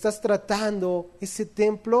 Estás tratando ese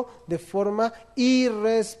templo de forma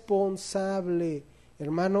irresponsable,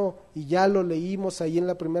 hermano, y ya lo leímos ahí en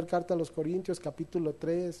la primera carta a los Corintios, capítulo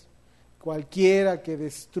 3. Cualquiera que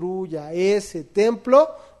destruya ese templo,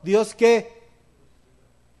 ¿Dios qué?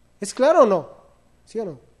 ¿Es claro o no? ¿Sí o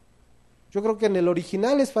no? Yo creo que en el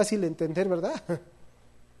original es fácil de entender, ¿verdad?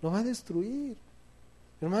 Lo va a destruir.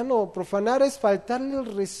 Hermano, profanar es faltarle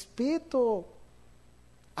el respeto.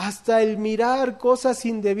 Hasta el mirar cosas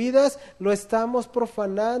indebidas lo estamos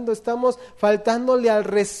profanando, estamos faltándole al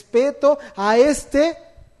respeto a este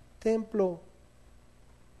templo.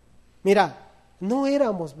 Mira, no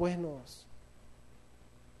éramos buenos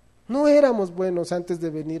antes de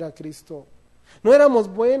venir a Cristo, no éramos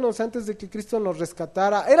buenos antes de que Cristo nos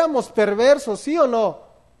rescatara, éramos perversos, ¿sí o no?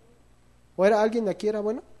 ¿O alguien de aquí era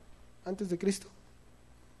bueno antes de Cristo?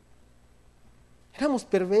 Éramos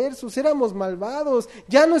perversos, éramos malvados,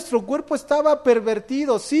 ya nuestro cuerpo estaba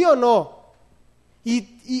pervertido, ¿sí o no? Y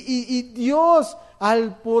Dios,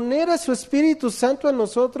 al poner a su Espíritu Santo en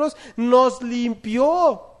nosotros, nos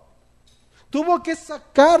limpió. Tuvo que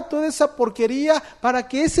sacar toda esa porquería para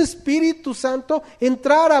que ese Espíritu Santo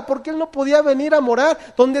entrara, porque Él no podía venir a morar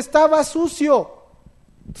donde estaba sucio.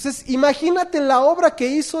 Entonces, imagínate la obra que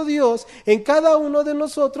hizo Dios en cada uno de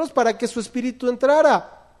nosotros para que su Espíritu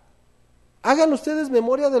entrara. Hagan ustedes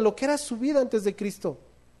memoria de lo que era su vida antes de Cristo.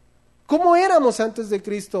 ¿Cómo éramos antes de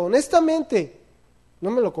Cristo? Honestamente, no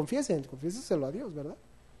me lo confiesen, confiésenselo a Dios, ¿verdad?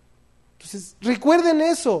 Entonces, recuerden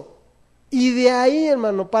eso. Y de ahí,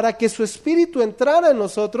 hermano, para que su Espíritu entrara en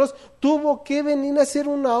nosotros, tuvo que venir a hacer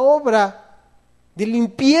una obra de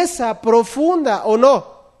limpieza profunda, ¿o no?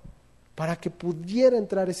 Para que pudiera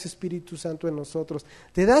entrar ese Espíritu Santo en nosotros.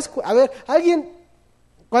 ¿Te das a ver, alguien,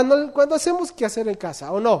 cuando hacemos quehacer en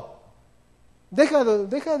casa, ¿o no?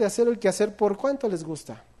 Deja de hacer el quehacer por ¿cuánto les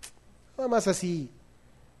gusta? Nada más así.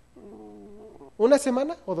 ¿Una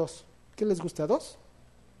semana o 2? ¿Qué les gusta? 2.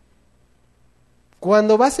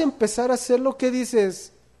 Cuando vas a empezar a hacer lo que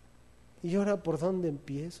dices, ¿y ahora por dónde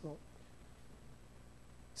empiezo?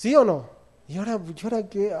 ¿Sí o no? ¿Y ahora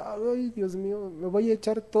qué? Ay, Dios mío, me voy a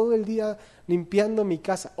echar todo el día limpiando mi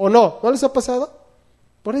casa. ¿O no? ¿No les ha pasado?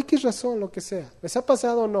 Por X razón, lo que sea. ¿Les ha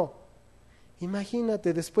pasado o no?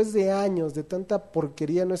 Imagínate, después de años de tanta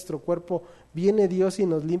porquería en nuestro cuerpo, viene Dios y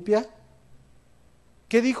nos limpia.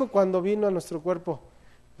 ¿Qué dijo cuando vino a nuestro cuerpo?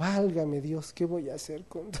 Válgame Dios, ¿qué voy a hacer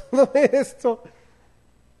con todo esto?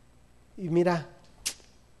 Y mira,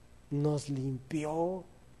 nos limpió,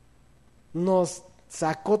 nos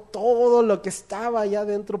sacó todo lo que estaba allá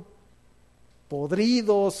adentro,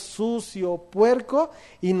 podrido, sucio, puerco,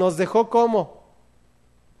 y nos dejó ¿cómo?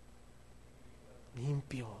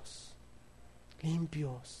 Limpios,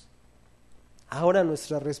 limpios. Ahora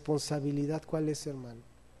nuestra responsabilidad, ¿cuál es, hermano?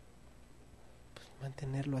 Pues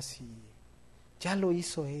mantenerlo así. Ya lo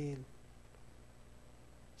hizo Él.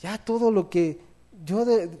 Ya todo lo que yo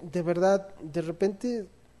de verdad, de repente,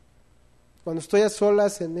 cuando estoy a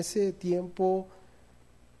solas en ese tiempo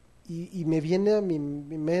y me viene a mi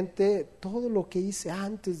mente todo lo que hice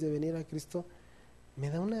antes de venir a Cristo, me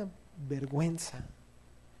da una vergüenza,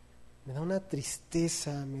 me da una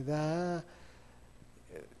tristeza, me da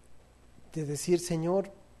de decir, Señor,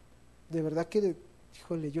 de verdad que,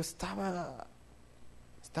 híjole, yo estaba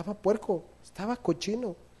puerco, estaba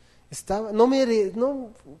cochino, no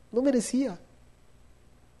merecía.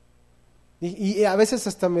 Y a veces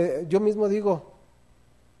hasta yo mismo digo,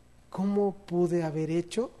 ¿cómo pude haber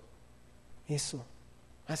hecho eso?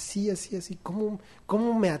 Así,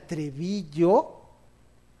 ¿cómo me atreví yo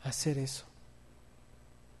a hacer eso?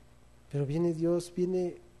 Pero viene Dios,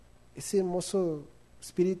 viene ese hermoso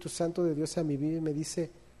Espíritu Santo de Dios a mi vida y me dice,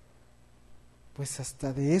 pues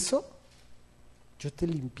hasta de eso yo te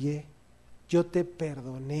limpié, yo te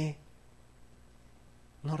perdoné.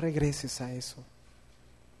 No regreses a eso.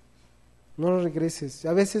 No regreses.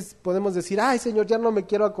 A veces podemos decir, ay Señor, ya no me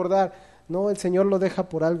quiero acordar. No, el Señor lo deja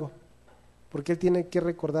por algo, porque Él tiene que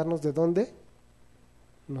recordarnos de dónde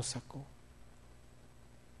nos sacó,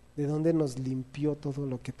 de dónde nos limpió todo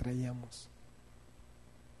lo que traíamos.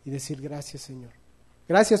 Y decir, gracias Señor.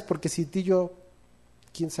 Gracias, porque sin ti yo,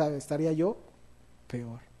 quién sabe, estaría yo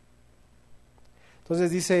peor.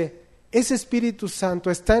 Entonces dice, ese Espíritu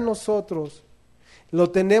Santo está en nosotros. Lo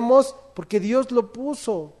tenemos porque Dios lo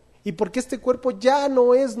puso. Y porque este cuerpo ya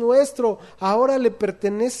no es nuestro, ahora le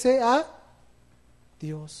pertenece a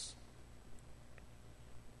Dios.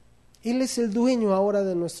 Él es el dueño ahora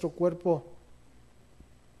de nuestro cuerpo.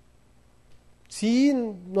 Sí,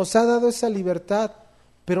 nos ha dado esa libertad,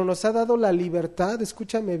 pero nos ha dado la libertad,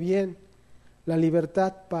 escúchame bien, la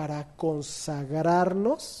libertad para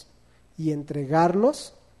consagrarnos y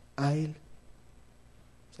entregarnos a Él.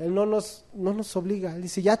 Él no nos obliga, Él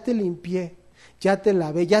dice, ya te limpié, ya te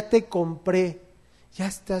lavé, ya te compré, ya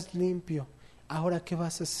estás limpio. Ahora, ¿qué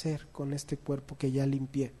vas a hacer con este cuerpo que ya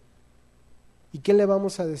limpié? ¿Y qué le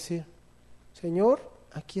vamos a decir? Señor,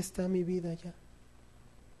 aquí está mi vida ya.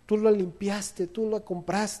 Tú lo limpiaste, tú lo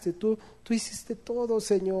compraste, tú hiciste todo,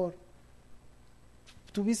 Señor.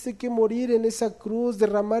 Tuviste que morir en esa cruz,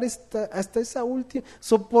 derramar hasta esa última,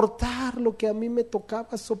 soportar lo que a mí me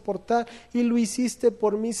tocaba soportar, y lo hiciste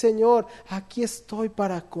por mí, Señor. Aquí estoy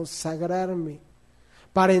para consagrarme,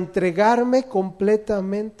 para entregarme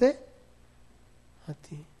completamente a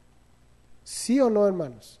ti. ¿Sí o no,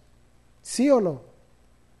 hermanos? ¿Sí o no?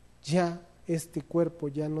 Ya este cuerpo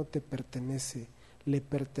ya no te pertenece, le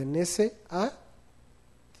pertenece a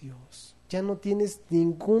Dios. Ya no tienes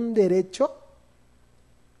ningún derecho,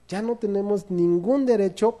 ya no tenemos ningún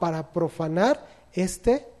derecho para profanar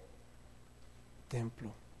este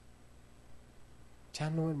templo. Ya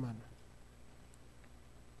no, hermano.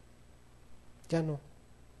 Ya no.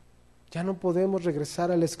 Ya no podemos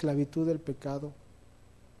regresar a la esclavitud del pecado.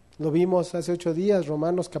 Lo vimos hace 8 días,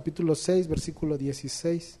 Romanos capítulo 6, versículo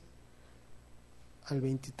 16 al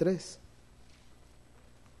 23.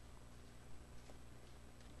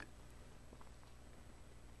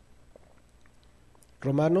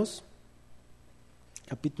 Romanos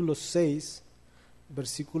capítulo 6,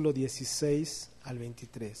 versículo 16 al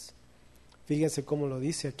 23. Fíjense cómo lo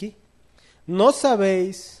dice aquí. ¿No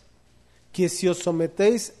sabéis que si os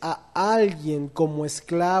sometéis a alguien como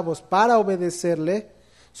esclavos para obedecerle,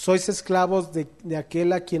 sois esclavos de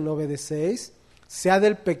aquel a quien obedecéis, sea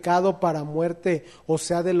del pecado para muerte o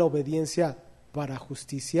sea de la obediencia para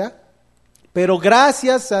justicia? Pero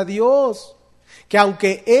gracias a Dios, que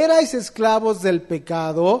aunque erais esclavos del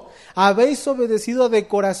pecado, habéis obedecido de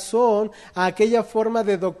corazón a aquella forma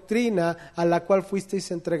de doctrina a la cual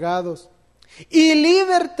fuisteis entregados. Y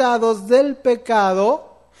libertados del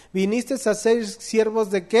pecado, vinisteis a ser siervos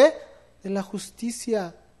 ¿de qué? De la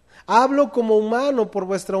justicia. Hablo como humano por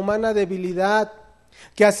vuestra humana debilidad,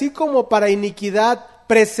 que así como para iniquidad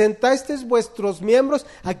presentasteis vuestros miembros.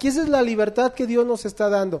 Aquí esa es la libertad que Dios nos está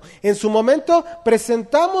dando. En su momento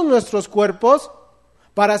presentamos nuestros cuerpos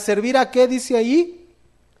para servir ¿a qué dice ahí?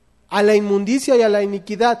 A la inmundicia y a la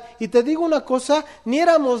iniquidad. Y te digo una cosa, ni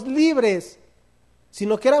éramos libres,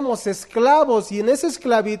 sino que éramos esclavos, y en esa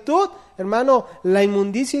esclavitud, hermano, la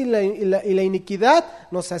inmundicia y la iniquidad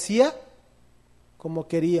nos hacía como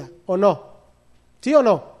quería, ¿o no? ¿Sí o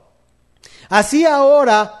no? Así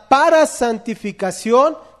ahora, para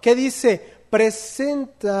santificación, ¿qué dice?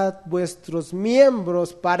 Presentad vuestros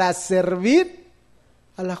miembros para servir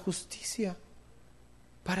a la justicia.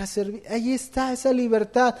 Para servir, ahí está esa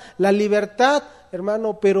libertad, la libertad,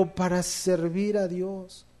 hermano, pero para servir a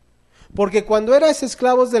Dios. Porque cuando eras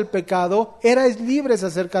esclavos del pecado, eras libres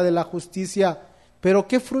acerca de la justicia, pero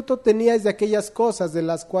 ¿qué fruto teníais de aquellas cosas de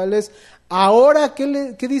las cuales ahora,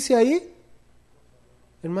 qué dice ahí?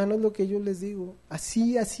 Hermano, es lo que yo les digo,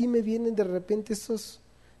 así me vienen de repente esos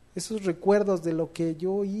recuerdos de lo que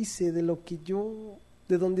yo hice, de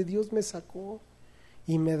donde Dios me sacó,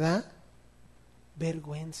 y me da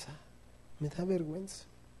vergüenza.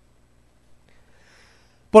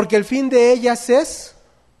 Porque el fin de ellas es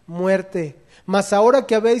muerte. Mas ahora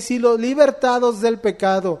que habéis sido libertados del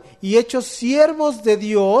pecado y hechos siervos de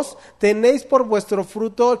Dios, tenéis por vuestro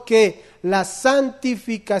fruto que la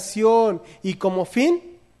santificación, y como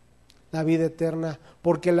fin la vida eterna,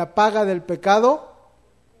 porque la paga del pecado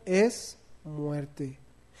es muerte.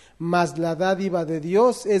 Mas la dádiva de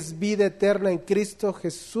Dios es vida eterna en Cristo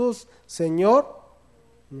Jesús, Señor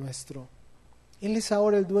nuestro. Él es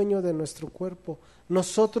ahora el dueño de nuestro cuerpo.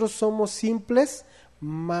 Nosotros somos simples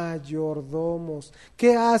mayordomos.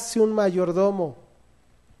 ¿Qué hace un mayordomo?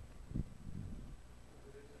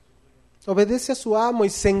 Obedece a su amo y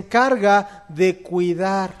se encarga de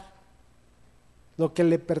cuidar lo que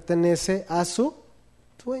le pertenece a su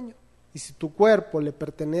dueño. Y si tu cuerpo le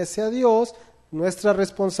pertenece a Dios, nuestra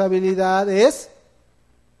responsabilidad es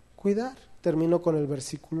cuidar. Termino con el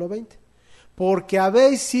versículo 20. Porque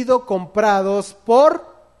habéis sido comprados por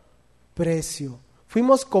precio.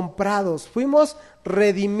 Fuimos comprados, fuimos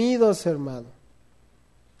redimidos, hermano.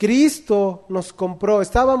 Cristo nos compró.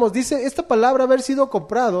 Dice, esta palabra haber sido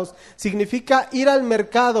comprados significa ir al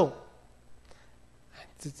mercado.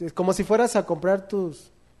 Es como si fueras a comprar tu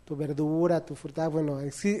verdura, tu fruta. Bueno,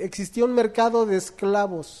 existía un mercado de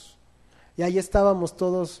esclavos. Y ahí estábamos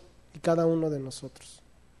todos y cada uno de nosotros.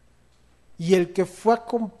 Y el que fue a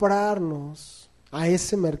comprarnos a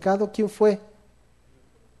ese mercado, ¿quién fue?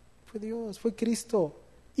 Fue Dios, fue Cristo.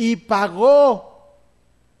 Y pagó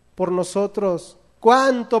por nosotros.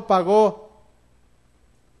 ¿Cuánto pagó?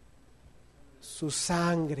 Su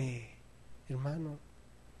sangre, hermano.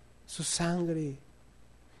 Su sangre.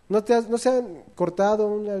 ¿No se han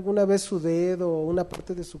cortado alguna vez su dedo o una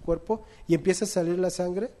parte de su cuerpo y empieza a salir la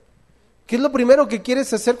sangre? ¿Qué es lo primero que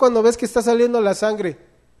quieres hacer cuando ves que está saliendo la sangre?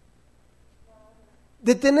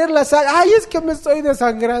 Detener la sangre. Ay, es que me estoy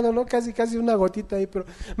desangrando, ¿no? Casi una gotita ahí, pero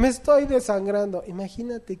me estoy desangrando.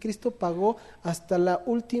 Imagínate, Cristo pagó hasta la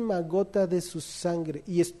última gota de su sangre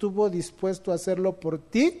y estuvo dispuesto a hacerlo por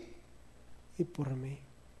ti y por mí.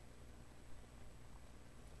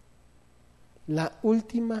 La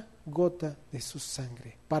última gota de su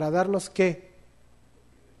sangre. ¿Para darnos qué?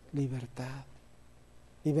 Libertad.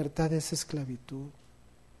 Libertad es esclavitud.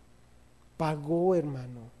 Pagó,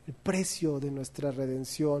 hermano, el precio de nuestra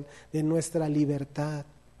redención, de nuestra libertad,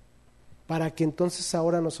 para que entonces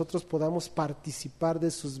ahora nosotros podamos participar de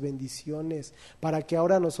sus bendiciones, para que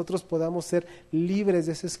ahora nosotros podamos ser libres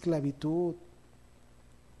de esa esclavitud.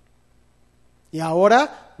 Y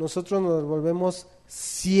ahora nosotros nos volvemos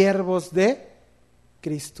siervos de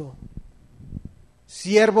Cristo,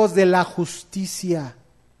 siervos de la justicia,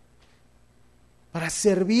 para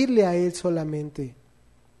servirle a Él solamente.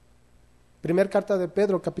 Primer carta de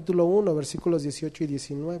Pedro, capítulo 1, versículos 18 y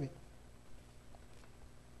 19.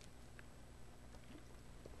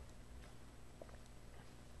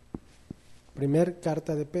 Primer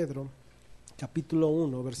carta de Pedro, capítulo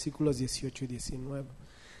 1, versículos 18 y 19.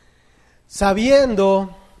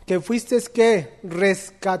 Sabiendo que fuisteis ¿qué?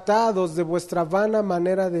 Rescatados de vuestra vana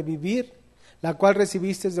manera de vivir, la cual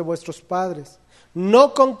recibisteis de vuestros padres,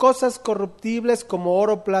 no con cosas corruptibles como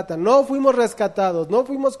oro o plata. No fuimos rescatados, no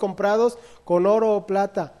fuimos comprados con oro o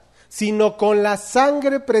plata, sino con la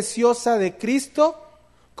sangre preciosa de Cristo,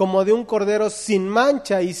 como de un cordero sin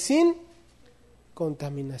mancha y sin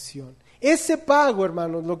contaminación. Ese pago,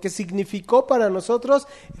 hermanos, lo que significó para nosotros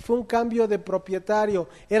fue un cambio de propietario.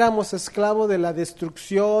 Éramos esclavos de la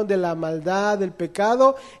destrucción, de la maldad, del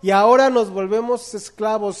pecado, y ahora nos volvemos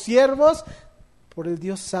esclavos, siervos por el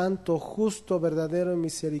Dios santo, justo, verdadero y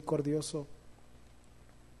misericordioso.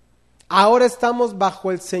 Ahora estamos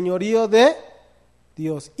bajo el señorío de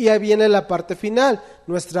Dios. Y ahí viene la parte final,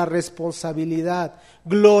 nuestra responsabilidad.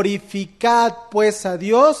 Glorificad pues a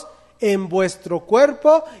Dios en vuestro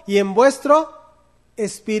cuerpo y en vuestro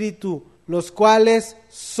espíritu. los cuales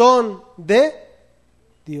son de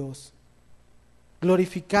Dios.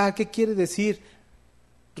 Glorificar, ¿qué quiere decir?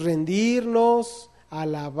 Rendirnos,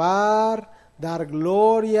 alabar, dar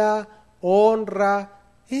gloria, honra.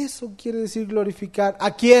 Eso quiere decir glorificar.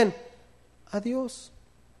 ¿A quién? A Dios.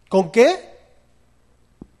 ¿Con qué?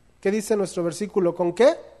 ¿Qué dice nuestro versículo? ¿Con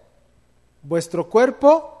qué? Vuestro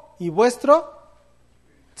cuerpo y vuestro...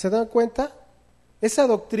 ¿Se dan cuenta? Esa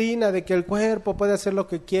doctrina de que el cuerpo puede hacer lo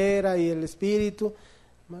que quiera y el espíritu,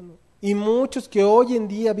 hermano, y muchos que hoy en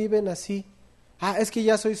día viven así. Es que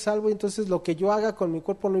ya soy salvo, entonces lo que yo haga con mi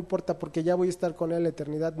cuerpo no importa porque ya voy a estar con él en la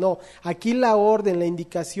eternidad. No, aquí la orden, la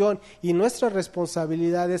indicación y nuestra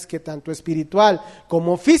responsabilidad es que tanto espiritual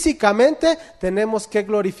como físicamente tenemos que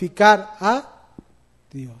glorificar a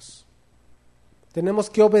Dios. Tenemos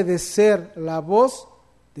que obedecer la voz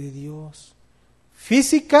de Dios,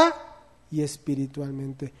 física y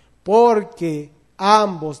espiritualmente, porque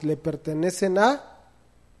ambos le pertenecen a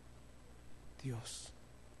Dios.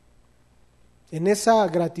 En esa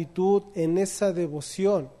gratitud, en esa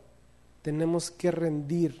devoción, tenemos que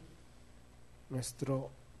rendir nuestro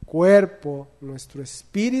cuerpo, nuestro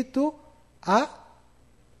espíritu a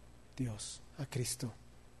Dios, a Cristo.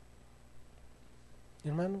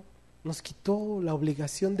 Hermano, nos quitó la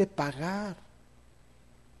obligación de pagar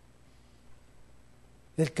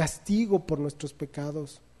el castigo por nuestros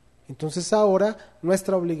pecados. Entonces ahora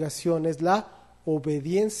nuestra obligación es la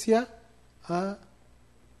obediencia a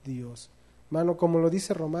Dios. Hermano, como lo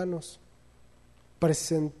dice Romanos,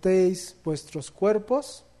 presentéis vuestros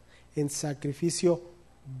cuerpos en sacrificio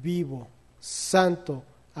vivo, santo,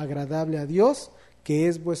 agradable a Dios, que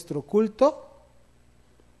es vuestro culto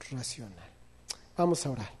racional. Vamos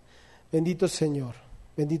a orar. Bendito Señor,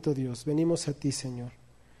 bendito Dios, venimos a ti, Señor.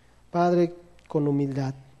 Padre, con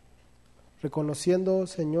humildad, reconociendo,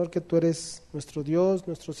 Señor, que tú eres nuestro Dios,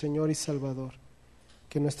 nuestro Señor y Salvador,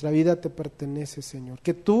 que nuestra vida te pertenece, Señor,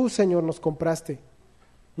 que tú, Señor, nos compraste.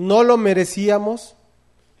 No lo merecíamos,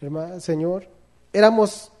 hermano, Señor,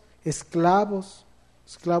 éramos esclavos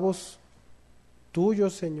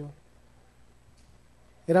tuyos, Señor.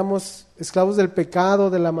 Éramos esclavos del pecado,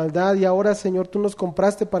 de la maldad, y ahora, Señor, tú nos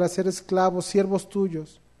compraste para ser esclavos, siervos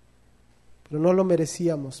tuyos. Pero no lo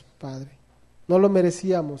merecíamos, Padre. No lo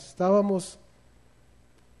merecíamos.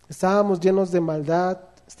 Estábamos llenos de maldad,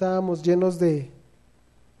 estábamos llenos de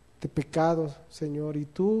pecado, Señor, y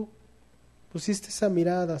tú pusiste esa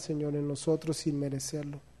mirada, Señor, en nosotros sin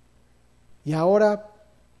merecerlo. Y ahora,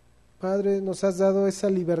 Padre, nos has dado esa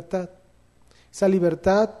libertad,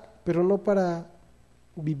 pero no para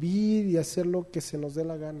vivir y hacer lo que se nos dé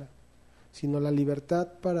la gana, sino la libertad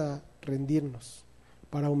para rendirnos,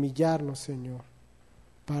 para humillarnos, Señor,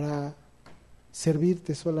 para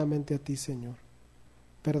servirte solamente a ti, Señor.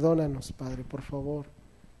 Perdónanos, Padre, por favor.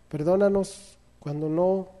 Perdónanos cuando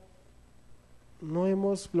no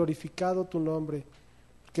hemos glorificado tu nombre,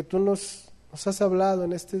 porque tú nos has hablado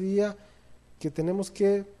en este día que tenemos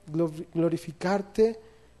que glorificarte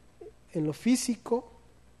en lo físico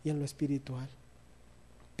y en lo espiritual.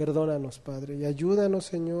 Perdónanos, Padre, y ayúdanos,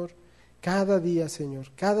 Señor, cada día,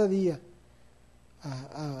 Señor, cada día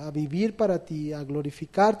a vivir para ti, a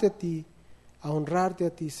glorificarte a ti, a honrarte a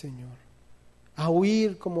ti, Señor, a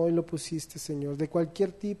huir, como hoy lo pusiste, Señor, de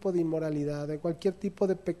cualquier tipo de inmoralidad, de cualquier tipo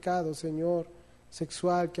de pecado, Señor,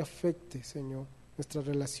 sexual que afecte, Señor, nuestra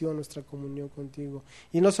relación, nuestra comunión contigo.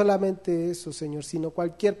 Y no solamente eso, Señor, sino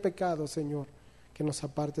cualquier pecado, Señor, que nos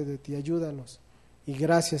aparte de ti. Ayúdanos. Y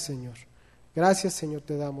gracias, Señor. Gracias, Señor,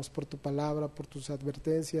 te damos por tu palabra, por tus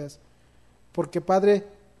advertencias, porque, Padre,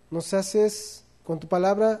 con tu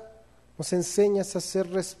palabra nos enseñas a ser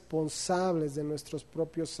responsables de nuestros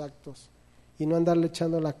propios actos y no andarle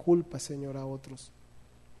echando la culpa, Señor, a otros.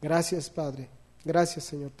 Gracias, Padre. Gracias,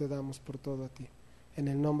 Señor, te damos por todo a ti. En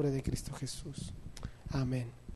el nombre de Cristo Jesús. Amén.